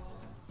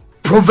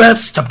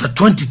 Proverbs chapter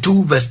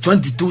 22 verse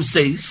 22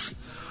 says,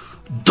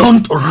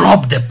 don't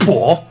rob the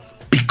poor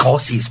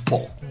because he is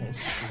poor.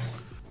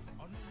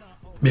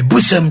 Me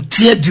busem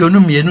tie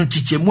duonu mienu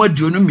chiche mu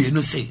duonu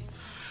mienu say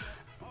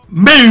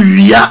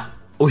menwia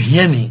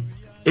ohiani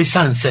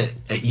esanse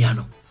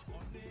ehiano.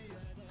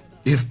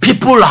 If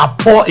people are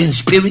poor in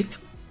spirit,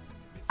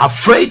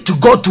 afraid to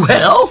go to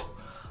hell,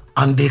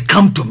 and they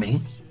come to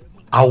me,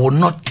 I will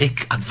not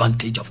take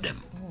advantage of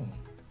them.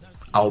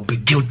 I will be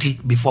guilty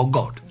before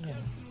God.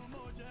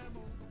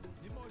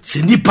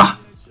 Sinipa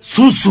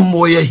sunsum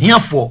wo ye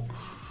hiafo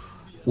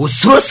wo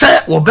so se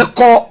wo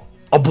beko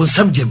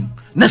obunsam jem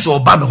ne so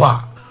oba me ho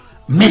a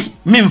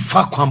me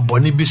mfa kwan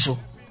bone bi so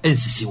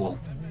ensisi wo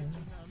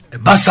e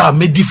basa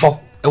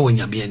medifo e wo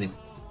nyame anim.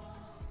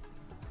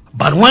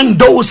 But when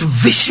those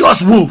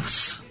vicious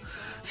wolves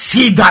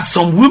see that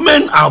some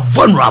women are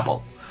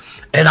vulnerable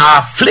and are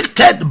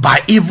afflicted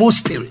by evil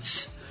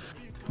spirits,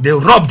 they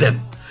rob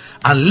them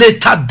and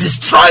later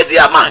destroy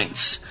their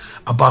minds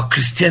about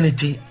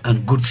Christianity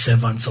and good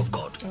servants of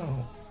God.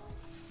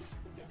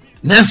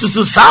 Nensu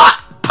so sa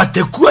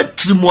patekua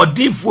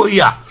trimodifo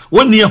ya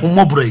woni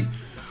ehumobro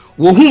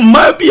wo hu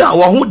ma bia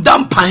wo hu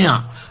dampan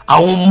a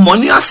awon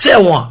moni ase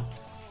won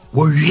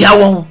wo wia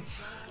won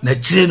na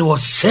kire ni wo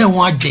se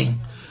won adwen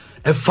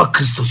efa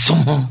Kristo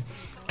somhom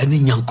eni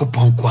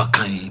nyankopon ko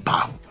akan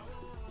pa.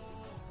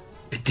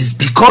 It is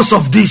because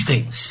of these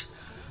things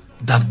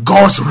that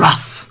God's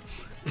wrath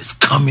is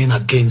coming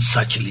against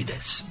such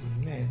leaders.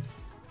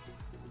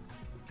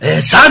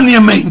 Sani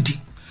menti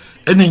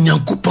eni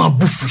nyankopon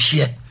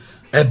bufuhie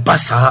e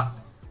basa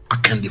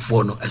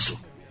akandifo no eso.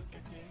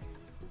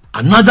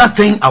 Another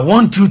thing I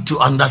want you to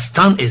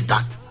understand is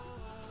that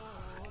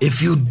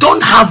if you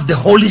don't have the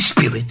Holy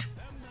Spirit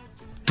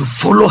to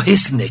follow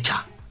his nature,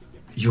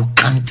 you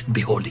can't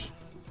be holy.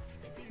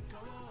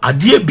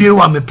 Adie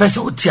biewa me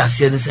pesa oti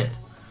ase ne se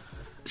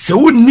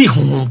wonni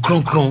honhom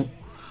kronkron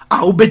a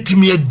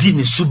obetimi adi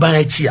ne suban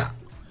achi a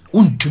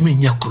untumi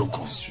nya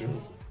kronkron.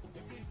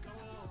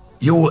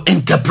 You will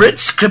interpret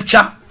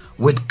scripture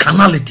with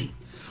carnality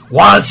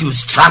whilst you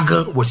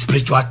struggle with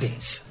spiritual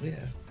things.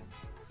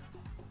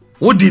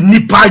 Wodi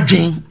nipa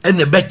dwen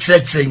ene be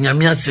kyerɛkyerɛ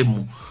nyame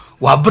asɛm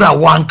wabra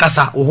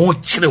wankasa wo ho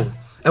kyerew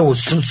e wo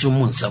sunsum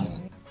mu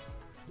nsɛm.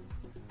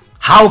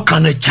 How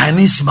can a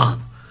Chinese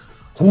man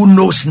who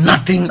knows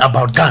nothing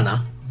about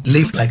Ghana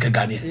live like a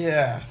Ghanaian?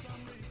 Yeah.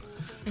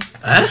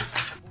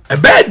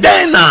 Ebe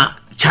den na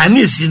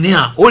Chinese ni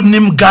a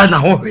onim Ghana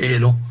ho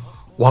hwe no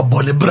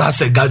wabone bra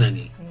se Ghana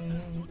ni.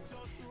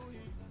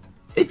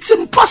 It's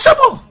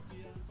impossible.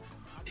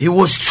 He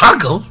will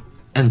struggle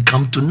and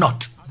come to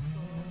naught.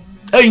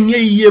 Enye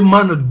ye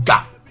manu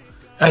da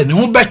ene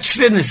hu be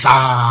kire ni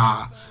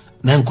sa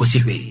na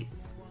nkosi hwe.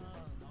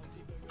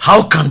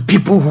 How can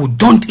people who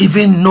don't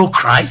even know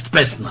Christ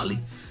personally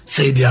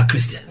say they are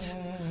Christians?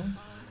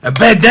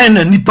 Ebe den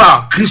na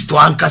nipa Kristo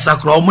ankasa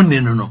kro omo ne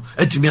no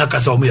etimi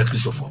akasa omo ya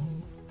Kristofo.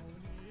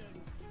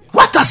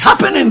 What has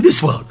happened in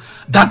this world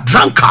that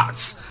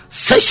drunkards,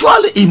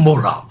 sexually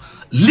immoral,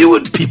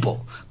 lewd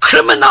people,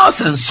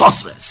 criminals and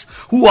sorcerers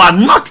who are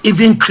not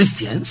even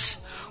Christians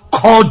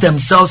call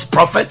themselves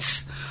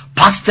prophets,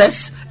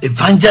 pastors,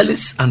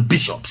 evangelists and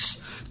bishops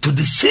to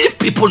deceive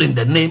people in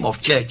the name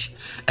of church,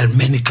 and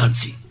many can't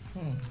see.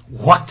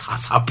 What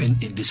has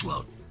happened in this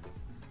world?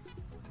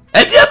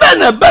 Ediebe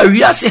na ba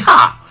wiase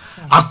ha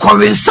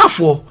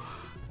akorensafo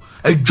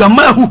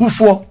adwama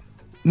huhufo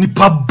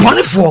nipa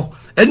bonefo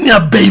eni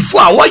abeifo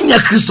a wonya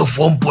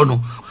Kristofo mpo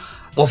no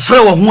ofre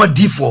wo ho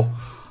adifo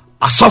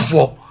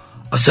asofo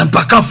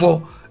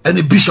asempakafo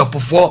eni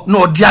bishopfo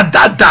no odi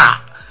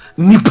adada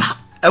nipa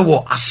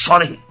ewo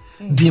asore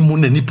di mu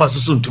na nipa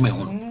soso ntume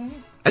ho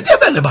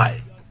ediebe na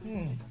bai.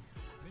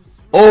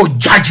 Oh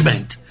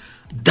judgment,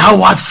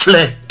 thou art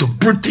fled to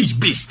brutish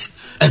beast,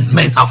 and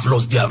men have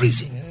lost their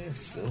reason.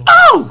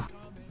 Oh,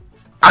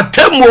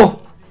 atemo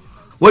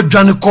we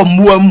dwane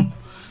komuam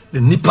the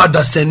nipa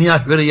da senia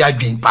hwere ya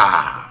dwen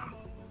pa.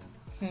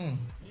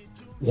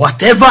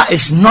 Whatever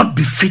is not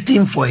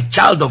befitting for a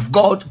child of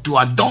God to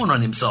adorn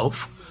on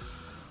himself,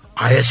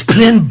 I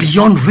explain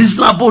beyond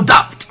reasonable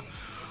doubt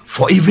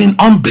for even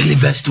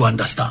unbelievers to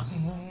understand.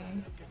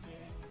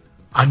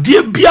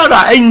 Adie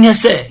biara enye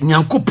se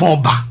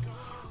nyankopon ba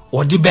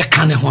odi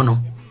beka ne ho no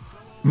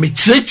me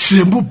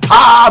kyerɛkyerɛ mu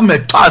pa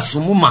meto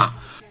asomu ma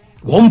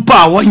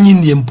wompa wonyi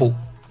niempo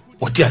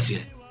woti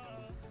ase.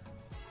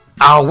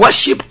 Our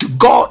worship to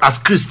God as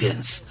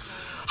Christians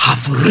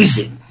have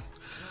risen,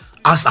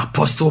 as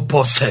Apostle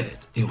Paul said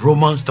in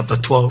Romans chapter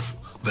 12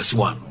 verse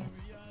 1.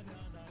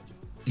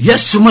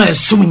 Yes, suma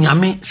esum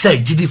nyame say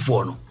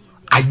gidifo no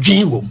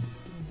adwen wom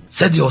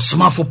said your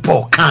smafo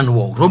Paul kan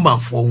wo Roman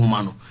for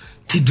woman no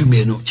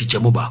tidumie no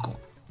chichemu bako.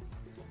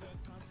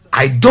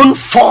 I don't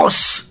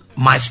force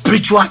my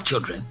spiritual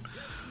children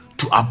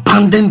to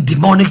abandon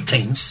demonic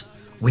things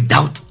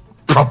without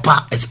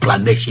proper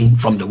explanation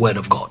from the word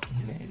of God.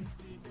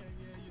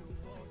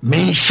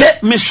 Me she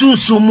me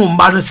sunsun mu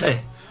mba no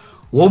se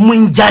wo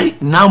munjai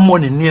na mo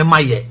ne niema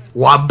ye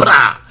wa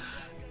bra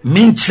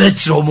me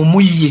nkyerɛkyerɛ wo mu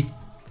yie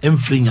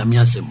emfiri nyame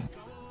asem.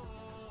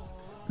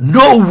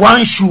 No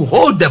one should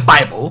hold the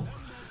Bible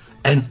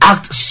and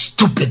act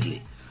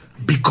stupidly,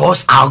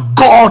 because our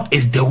God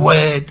is the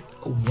word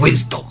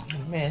wisdom.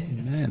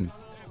 Amen.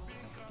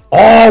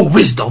 All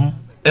wisdom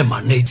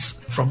emanates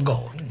from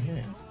God.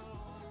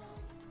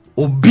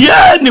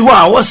 Obia ni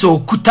wa wose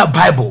okuta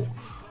Bible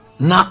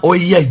na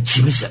oye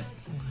jimisem.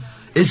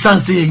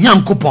 Esanse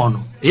Nyankopon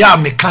no ya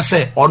meka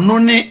se ono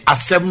ne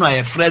asem no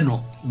ayefre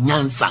no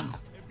nyansa no.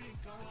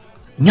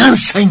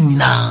 Nyansa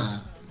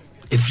nyina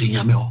efri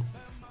nyame ho.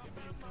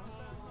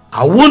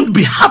 I won't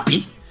be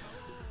happy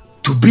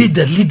to be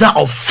the leader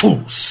of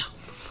fools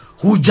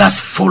who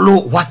just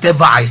follow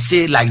whatever I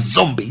say like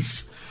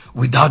zombies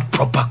without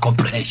proper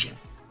comprehension.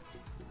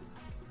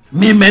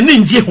 Me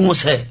meninje hu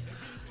se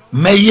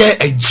meye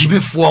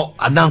ejibefo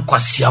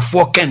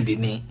anankwasiafo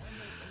kendini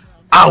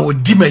a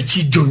wodi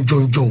machi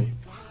jonjonjon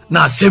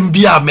na asem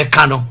bia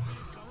meka no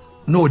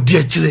na odi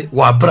akire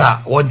wa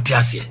bra wonte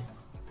ase.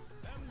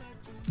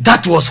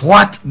 That was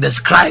what the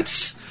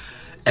scribes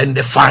and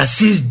the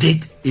Pharisees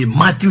did in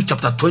Matthew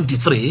chapter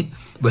 23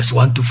 verse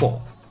 1 to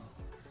 4.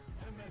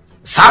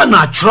 Sa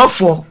na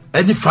trofo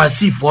any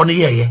Pharisee for no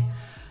yeye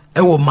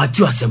ewo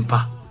Matthew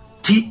asempa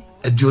ti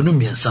aduonu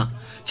miensa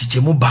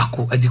chichemu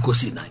bako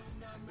adikosi nine.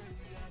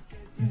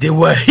 They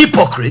were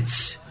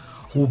hypocrites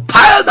who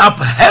piled up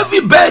heavy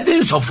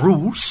burdens of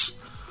rules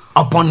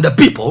upon the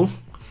people,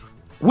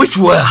 which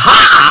were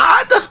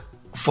hard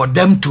for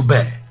them to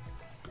bear,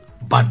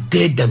 but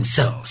they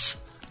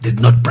themselves did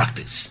not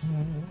practice.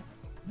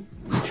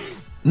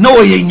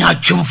 No ye nya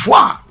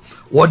twemfo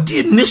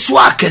wodi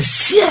niswa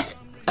kese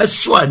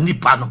eswa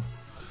nipa no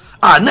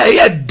na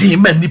ye di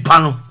ma nipa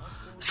no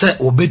se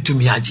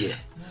obetumi agye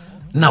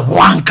na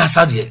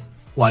wankasa de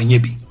wanye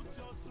bi.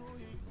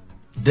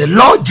 The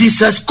Lord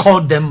Jesus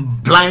called them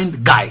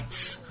blind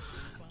guides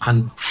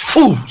and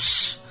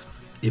fools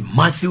in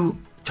Matthew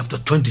chapter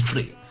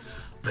 23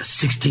 verse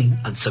 16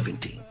 and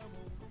 17.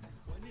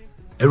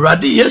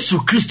 Eradi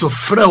Yesu Kristo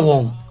frɛ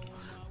wɔn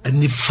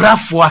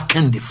anifrafo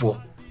akendefo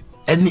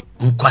ɛne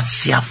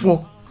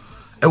nkwasiafo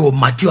ɛwɔ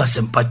Matthew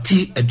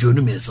asempati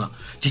aduonu miɛnsa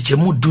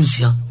chichemu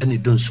dunsia ɛne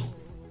dunso.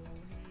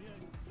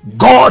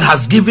 God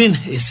has given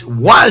his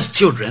wise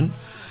children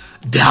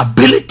the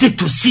ability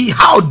to see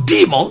how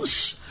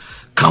demons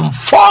can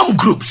form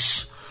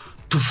groups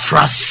to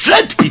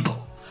frustrate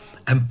people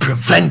and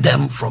prevent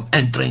them from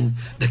entering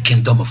the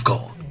kingdom of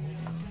God.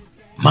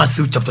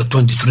 Matthew chapter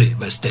 23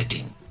 verse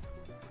 13.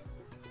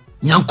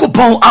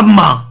 Nyankopon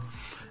amma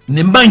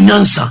ne mba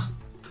nyansa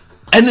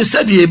ene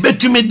said ye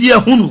betumi dia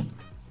hunu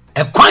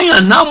ekwan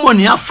anamo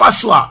ne afa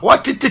so a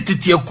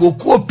wotetetete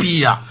akuokuo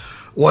pii a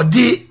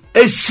wode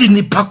esi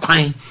nipa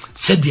kwan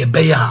said ye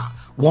beya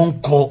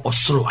wonko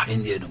osoro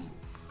ahene no.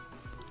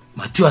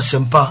 Matthew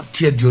asempa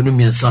tie dionu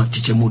miensa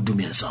chichemu du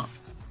miensa.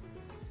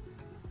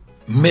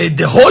 May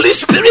the Holy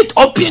Spirit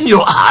open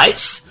your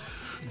eyes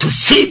to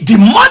see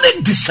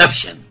demonic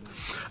deception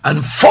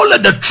and follow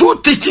the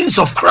true teachings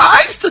of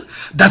Christ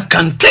that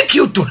can take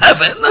you to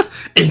heaven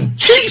in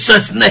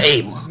Jesus'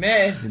 name.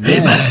 Amen.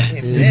 Amen.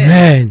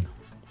 Amen.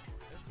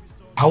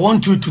 I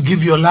want you to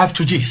give your life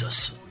to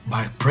Jesus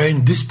by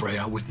praying this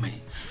prayer with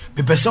me.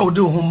 Me pesa ode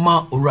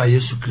homa ora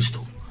Yesu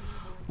Kristo.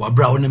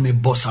 Wabra one me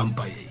boss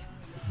ampaye.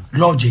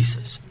 Lord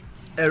Jesus,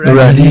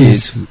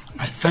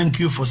 I thank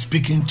you for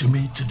speaking to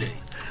me today.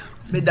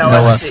 I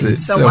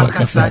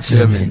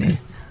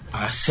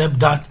accept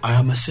that I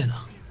am a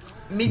sinner.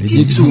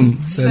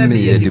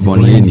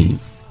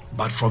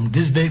 But from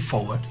this day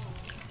forward,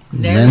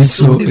 I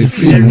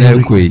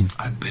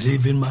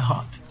believe in my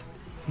heart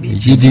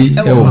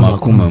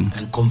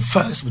and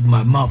confess with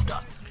my mouth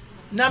that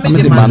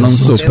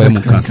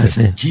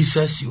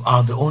Jesus, you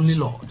are the only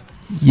Lord.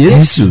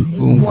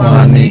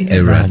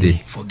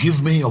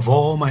 Forgive me of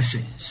all my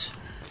sins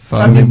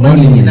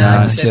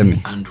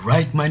and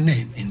write my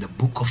name in the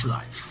book of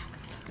life.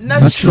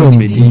 Let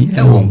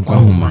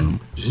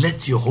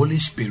your Holy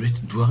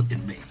Spirit dwell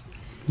in me,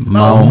 and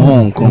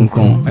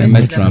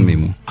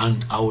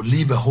I will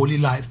live a holy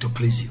life to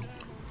please you.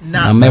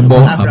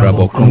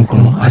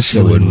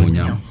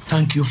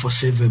 Thank you for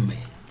saving me.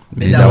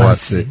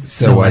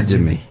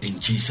 In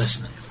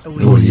Jesus'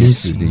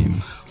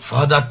 name.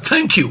 Father,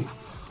 thank you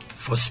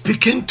for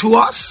speaking to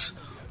us,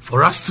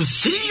 for us to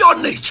see your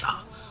nature,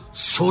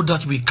 so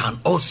that we can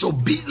also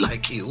be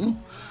like you.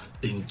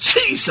 In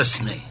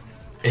Jesus' name,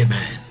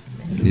 amen.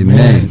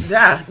 Amen.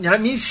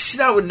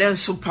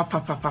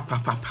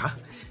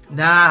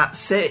 Na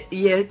se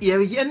ye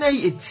na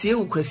yetie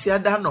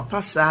ukwasiada no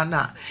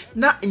pasana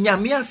na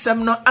nyame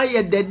asem no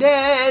aye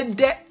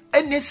de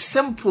any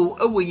simple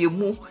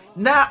aweyemu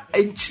na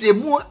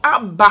enchiremu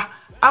aba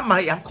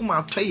ama yakoma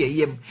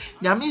atoyeyem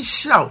nyame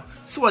hiraw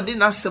so wode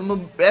na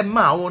asem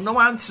ma wo na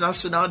wantena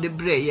so na wode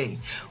breye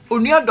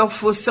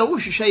onuadofo se wo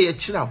hwehwe ye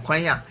kira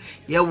kwan a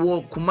ye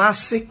wo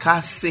Kumasi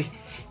Kaase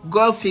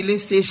Golf filling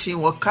station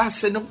wo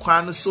Kaase no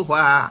kwan no so ho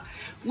a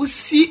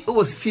wusi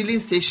was filling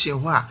station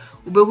ho a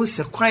ubehu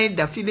se kwan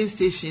da filling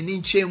station ni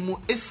nchemu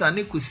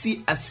esane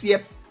kusi asie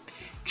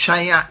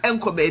twanya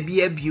enko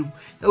baabi abiu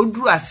na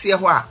oduru ase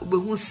ho a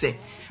obehu se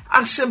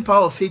Action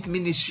Power of Faith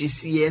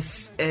Ministries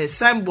yes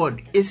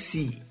signboard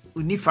esi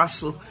unifa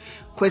so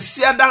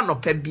kwasi ada no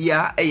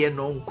pebia eye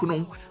no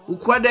nkunu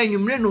ukwada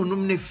anwumre no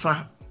num ne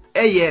fa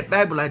eye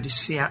Bible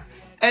adesua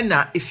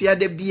ena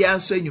efiade bia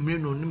so anwumre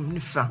no num ne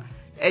fa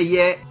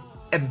eye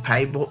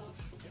empaibo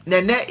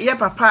nene ye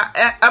papa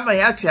ama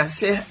ya ate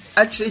ase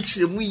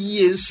akirikire mu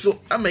yie so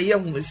ama ye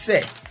hu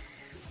se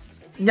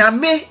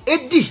nyame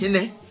edi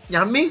hene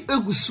nyame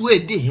egusu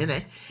edi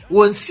hene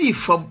won si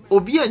fam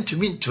obi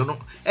antumi ntono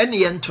ene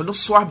ye ntono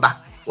so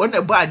aba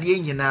wona ba ade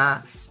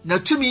nyina na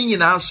tumi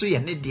nyina so ye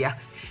ne dia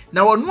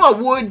na wono a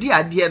wodi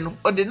ade no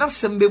ode na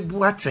sembe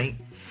bu aten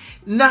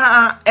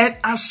na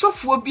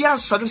asofo bi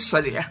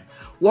asore ya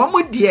wo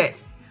mo de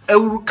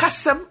awuru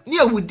kasam ne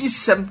awudi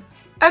sem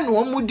ene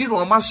wo mo di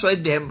no ma so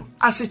dem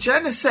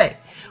asechire ne se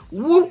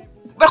wo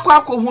bekwa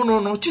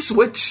akohunu no chisi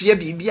watie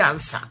bibi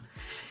ansa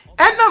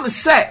enam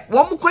se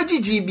wo mo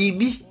kwagigi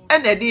bibi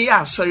ene de ya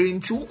asore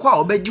nti wo kwa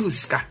obaji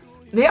uska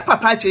na ya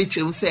papa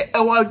chechim se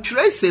ewa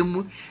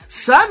tresemu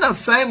sana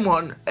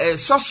Simon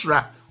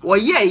sosra wo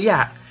ye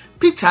ya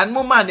Peter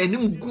no man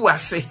anim gu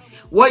ase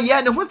wo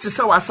ye ne ho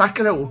tese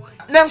wasakre wo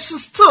na so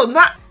still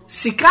na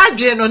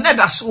sikadwe no ne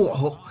da so wo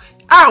ho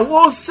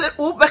wo se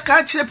wo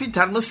beka kire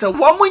Peter no se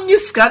wo munyi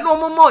sika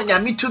no mo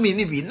nyame tumi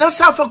ni bi na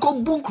safa ko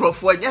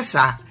bunkrofo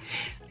nyesa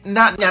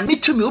na nyame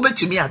tumi wo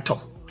betumi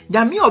ato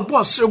nyame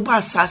obo soro bo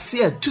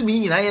asase atumi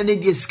nyina ye ne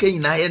dia sika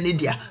nyina ye ne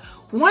dia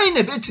wan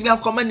na betumi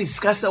akoma ni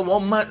sika se wo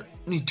ma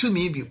ni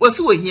tumi bi wo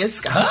se wo hia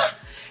sika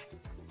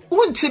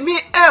untimi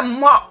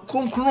emmo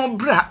konkron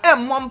bra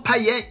emmo mpa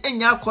ye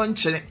enya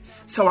akonkyere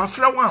se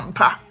wafra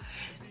wampa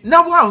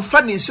na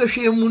wamfa ni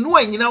sohwe mu no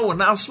anyina wo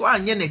na so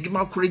anye na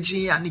adwuma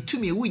korogin ya ni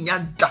tumi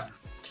wunya da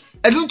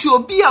elunti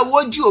obi a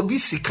woji obi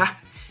sika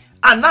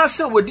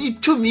anase wodi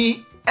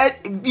tumi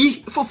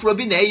bi foforo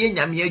bi na eye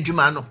nyame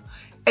adwuma no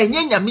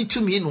enye nyame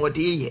tumi no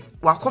de ye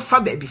wakofa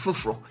ba bi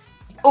foforo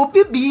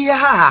obi bi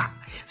ha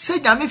se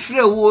nyame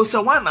frɛ wo se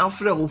wana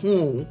frɛ wo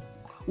hu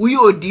wo ye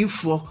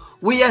odifo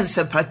wo ye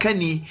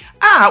nsepakani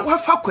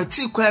wafa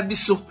kwati kwa bi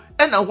so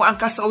ena wo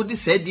ankasa wo de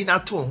sadi na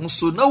to ho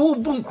so na wo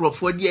bu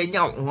nkrofo de anya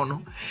ho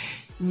no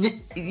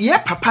ye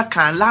papa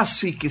kan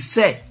last week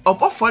say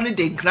obofo ne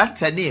de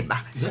granta ne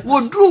ba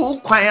wo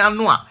dru kwan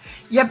ano a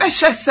ye be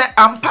hye se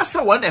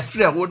ampasa wo na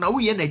frɛ wo na wo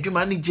ye na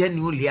adwuma ne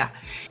genuinely a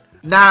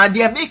na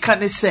de make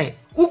ne say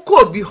wo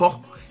ko bi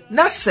ho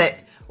na se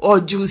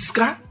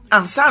ojuska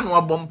ansa no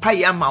abompa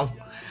ya ma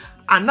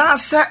ana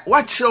se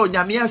wa kire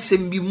onyame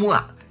asem bi mu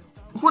a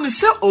hunu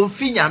se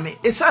onfi nyame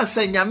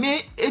esanse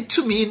nyame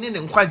etumi ne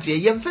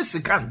nkwagye yemfe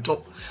sika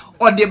nto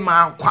ode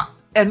ma akwa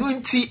enu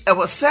nti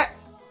ewo se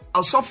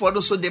asofo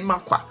do so de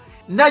makwa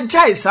na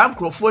jai sa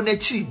nkrofo na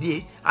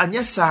chidie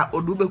anyesa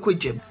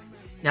odubekogem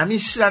nyame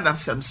hira na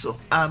sem so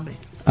amen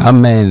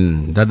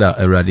amen dada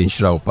erade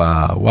hira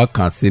opa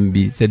waka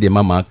sembi se de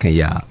mama kan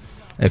ya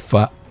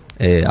efa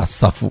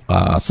asafu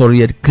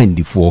sorry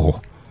kandifo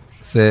ho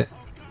se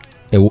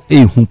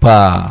ehu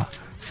pa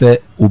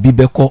se obi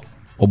beko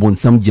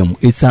obonsam jam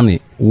esane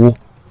wo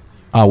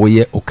a wo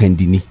ye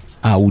okandini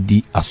a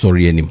wodi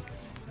asori anim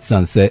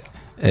sanse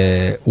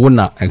wo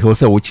na ehwo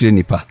se wo kire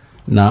nipa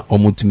na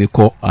omutumi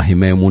ko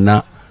ahema mu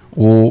na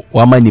wo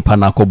ama nipa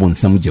na ko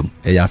bonsam jam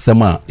ya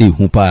asem a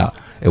ehu pa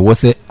wo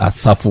se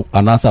asafu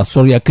anasa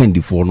asori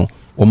akandifo no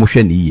wo mo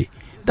hwe ne yiye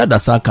dada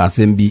sa ka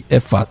asem bi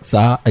efa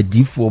sa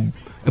adifo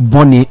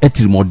boni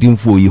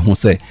etirimodinfo yi ho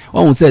se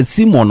wo se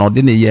Simon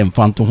ode ne ye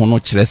mfanto ho no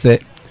kire se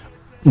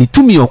ni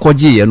tumi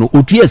okogye ye no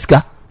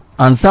otueska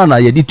ansa na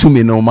ye di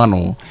tumi no ma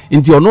no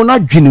nti ono na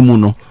dwene mu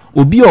no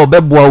obi a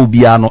obeboa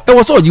obi a no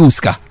wo so ogi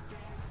uska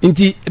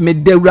nti me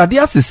de urade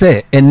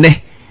asese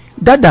ene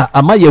dada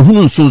ama ye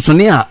hunu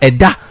nsonsone a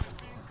eda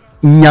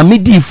nyame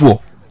difo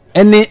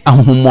ene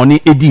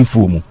ahohomone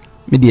edifo mu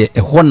me de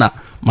ehɔ na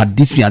ma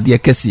disuade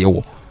kese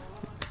wo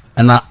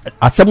na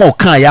asɛm o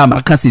kan ya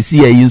ma kan sesi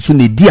yi nso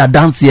na di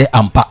adanse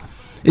ampa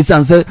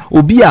esanse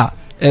obi a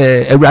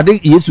urade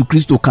Yesu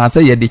Kristo kan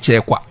sɛ ye de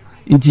kyɛ kwa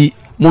nti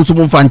monso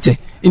mfa nkyɛ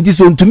nti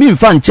so ntumi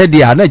mfa nkyɛ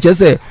de a na kyɛ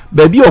sɛ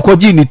baabi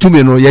okɔgye ni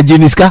tumi no ye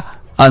geniska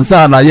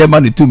ansa na ye ma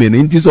ni tumi no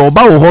nti so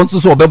oba wo ho nso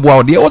so obɛboa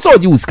wo de wo sɛ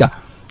ogye uska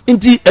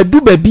nti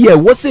edu baabi a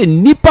wo sɛ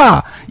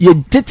nipa ye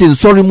tete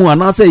nsɔre mu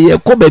ana sɛ ye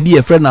kɔ baabi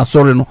ye frɛ na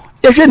sɔre no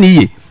ye hwɛ ne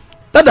ye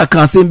dada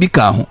kan sɛ bi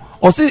ka ho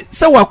o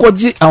sɛ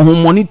wakɔgye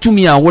ahomoni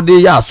tumi a wo de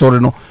ya asɔre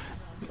no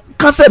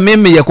ka sɛ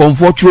meme ye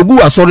konfo twrogu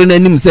asɔre na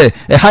anim sɛ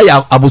ɛha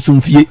ya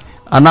abosomfie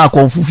ana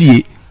konfo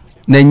fie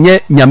na nye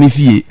nyame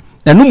fie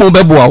enu mo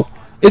bɛboa wo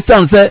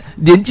esanse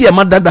de nti e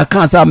madada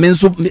kan sa me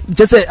nso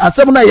je se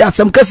asem na ya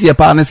asem kase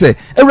pa ne se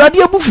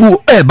awurade abufu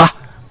eba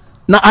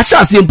na ahya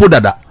ase mpo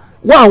dada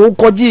wa wo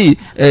koji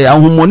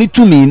ahomoni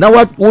tumi na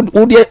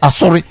wo de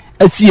asore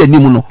asi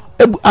anim no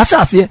ahya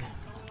ase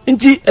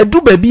nti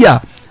edu ba bi a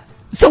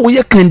se wo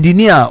ye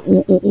kandini a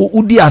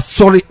wo di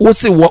asore wo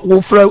se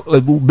wo fra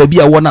ba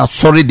bi a wo na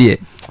asore de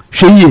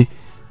hweye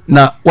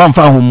na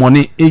wamfa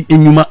ahomoni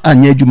enyuma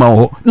anya adwuma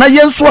ho na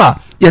yenso a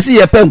yesi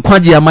ye pe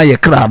Nkwagye ama ye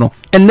kra no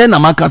enne na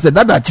maka se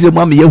dada kire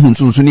mu ama ye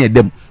hunsunsu ne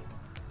edem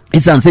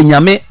isan se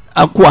nyame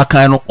akwa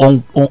kan no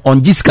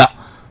on jiska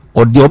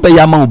ode obɛyɛ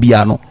ama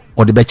obia no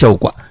ode bɛkyɛ wo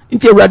kwa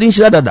nti Awurade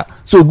nhyira dada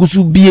so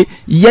ogusu bie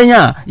yɛn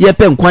a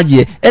yɛpɛ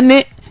Nkwagye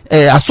ɛne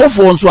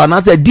asɔfo nso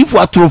anase difo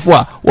atrofo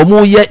a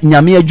wɔn yɛ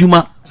nyame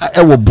adwuma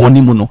ɛwɔ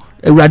bɔne mu no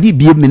Awurade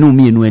bie me no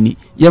mienu ani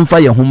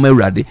yɛmfa yɛn ho ma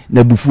Awurade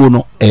na bufuo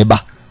no ɛba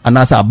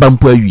anase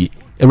abampo awie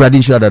Awurade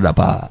nhyira dada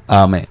pa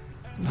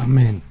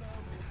amen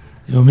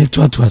yo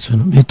meto aso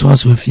no meto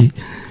aso fi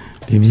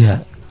bibia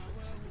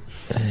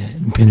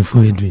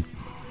mpenifo edwi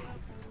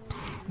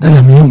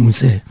dada me hu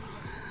se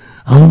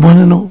awon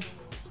bɔne no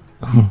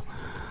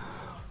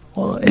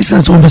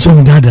esa so mbeso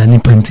mu dada ni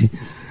panti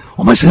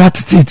o ma shira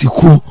titi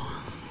ko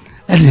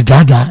ele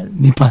dada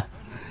nipa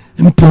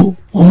mpo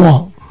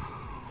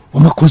o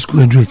ma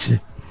kosku edreche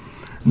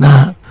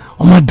na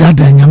o ma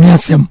dada nyame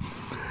asem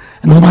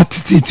na o ma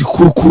titi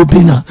ko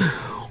bina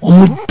o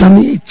mu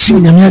tani chi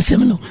nyame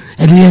asem no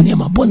ele ye ni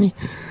ma boni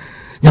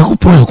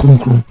yakopon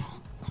akunkru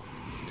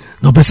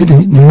no bese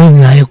ni ni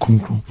na ye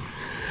kunkru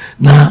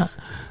na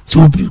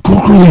so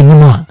kunkru ye ni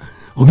ma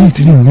obi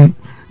tiri ni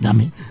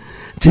nyame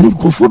tini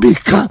kofo bi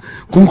ka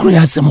kunkru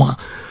ya asem a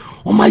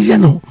o ma ye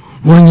no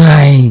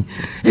wonyai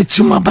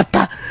echima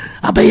bata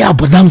abaya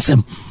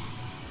abodamsem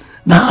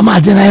na ama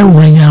ade na ye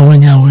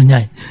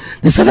wonya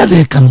ne sada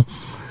de ka no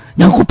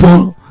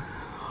yakopon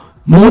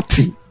no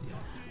ti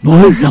no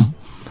hwam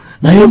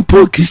na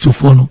yempo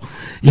Kristofo no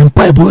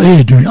yempa ebo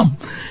eduam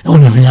e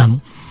wona hwanya no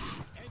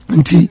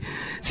nti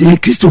se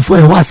Kristofo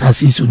e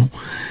wasase so no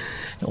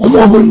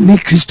omo ni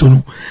Kristo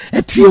no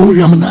etie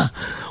hwam na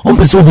on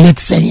pese obi yet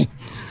say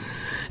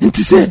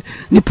nti se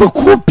ni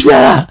poko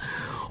biara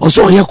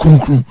oso ye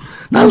konkrun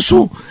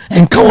nanso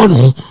enka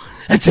wono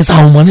etesa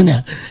ahomone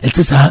na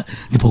etesa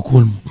ni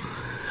poko mu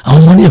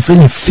ahomone e fe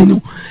ne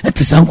finu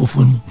etesa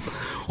nkofo mu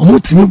omo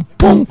timi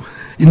pon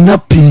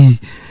inapi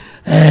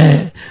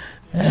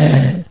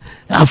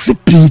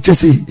afipi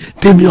chese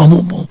temi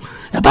omo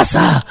e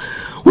basa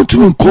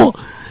utumi nko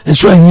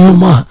eso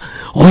anyuma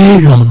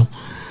oye yom no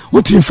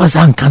utumi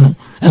fasa anka no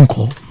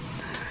enko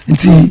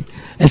nti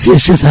esi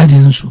ehye saade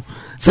nso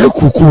sai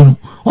kuku no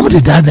omo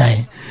de dada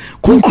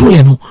konkru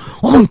ye no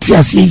omo nti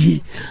ase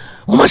yi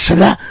omo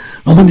hyada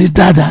omo de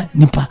dada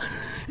nipa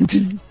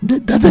nti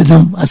dada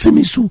dam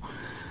asemisu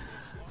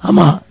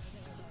ama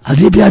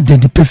ade bia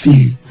de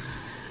pefe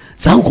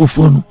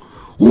sankofo no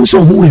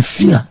unso ho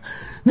efia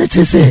na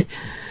chese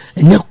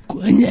enye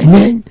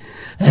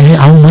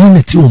awon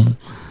na ti omu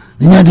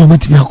nya de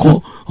omati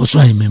akọ oso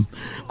ayemem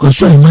ko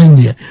so ayemem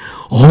de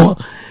o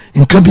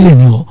nka bi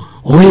eni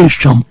o e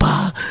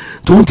hwampa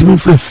to ntimi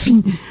fa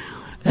fi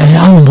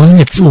awon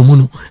na ti omu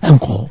no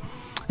enko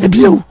e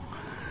bieu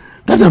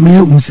dada me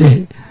hu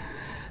se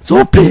so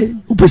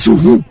ope so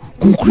hu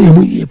kunkuru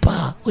emu ye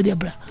pa o de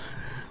bra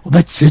o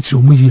ba cheche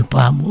omu ye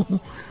pa mo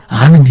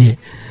anu de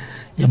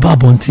ye ba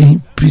bontin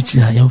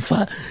preaching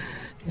ayemfa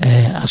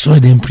asoro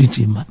dem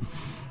preaching ma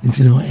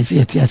nti no ese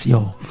yeti ase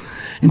yo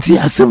nti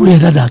asem ye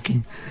dada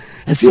kin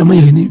ese ye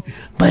maye ni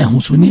ba ya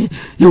huso ni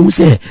ye hu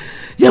se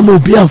ye mo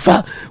bi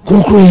anfa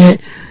konkro ye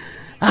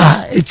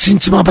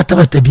echinchima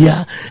bata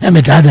bia e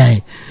me dada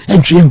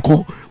entwe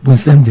enko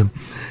bonsam dem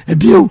e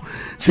bio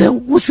se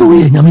wo se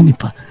we nyame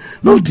nipa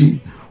no di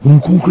hun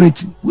konkro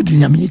echi wo di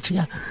nyame echi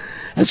ya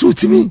ese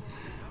utimi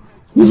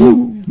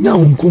wo nya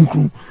hun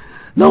konkro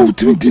na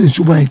utimi di ni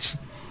suba echi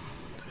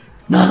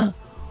na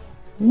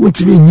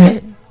utimi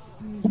nye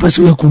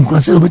upaso ya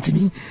konkro se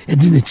obetimi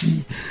edi na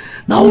chi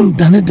na on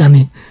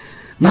dane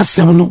na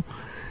sem no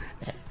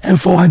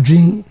enfo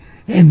adwin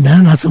en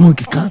na sem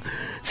kika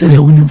se le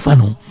unim fa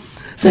no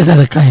se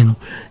da kan no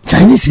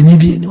Chinese ni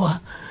bi ni wa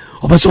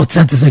obaso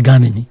otsante se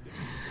Ghana ni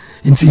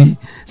nti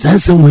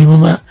sansem we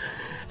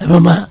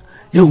mama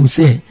ye hu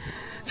se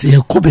ye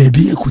ko ba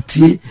bi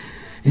ekutie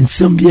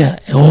nsem bi a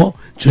eho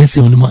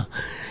twese no ma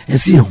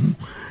ese ye hu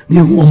ni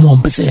hu omo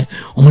mpese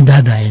omo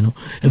dada no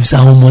ebisa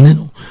homone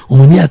no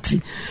omo ni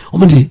ati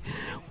omo de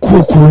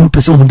kuku no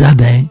pese omo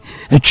dada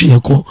atwi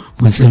ekọ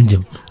bonsam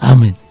jem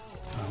amen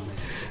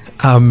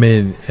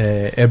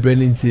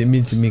ebreninti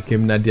mintimi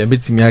kem na dia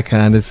betimi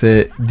aka ne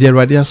se dia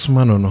Awurade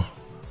asoma no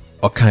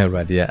oka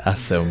Awurade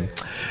asem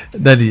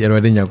dadi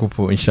Awurade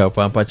nyakopo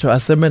inshallah pacho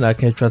asem na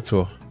aka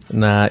twato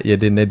na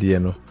yede ne die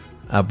no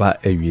aba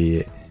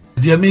awieye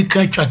dia me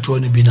kan twato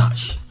ne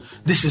binash.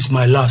 This is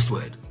my last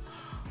word,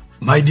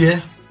 my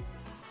dear.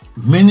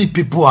 Many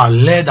people are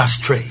led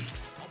astray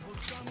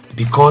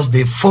because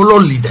they follow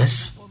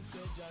leaders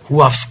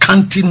who have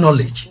scanty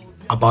knowledge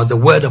about the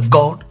word of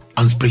God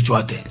and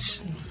spiritual things.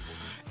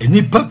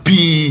 Any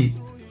papi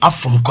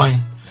afom kwan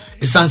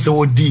esanse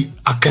wodi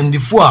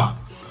akandifo a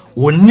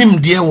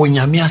wonim de wo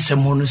nyame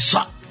asem no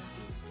sa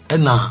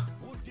ena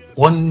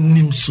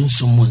wonim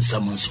sunsum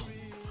nsam nso.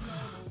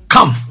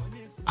 Come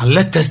and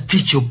let us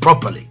teach you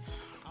properly,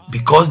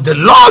 because the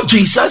Lord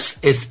Jesus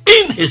is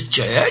in his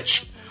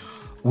church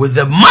with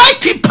the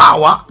mighty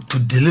power to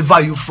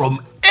deliver you from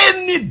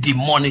any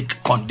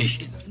demonic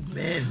condition.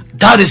 Amen.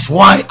 That is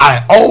why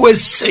I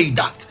always say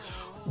that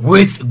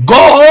With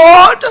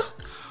God,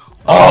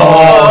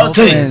 all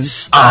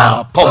things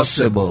are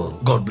possible.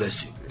 God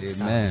bless you.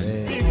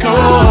 Amen.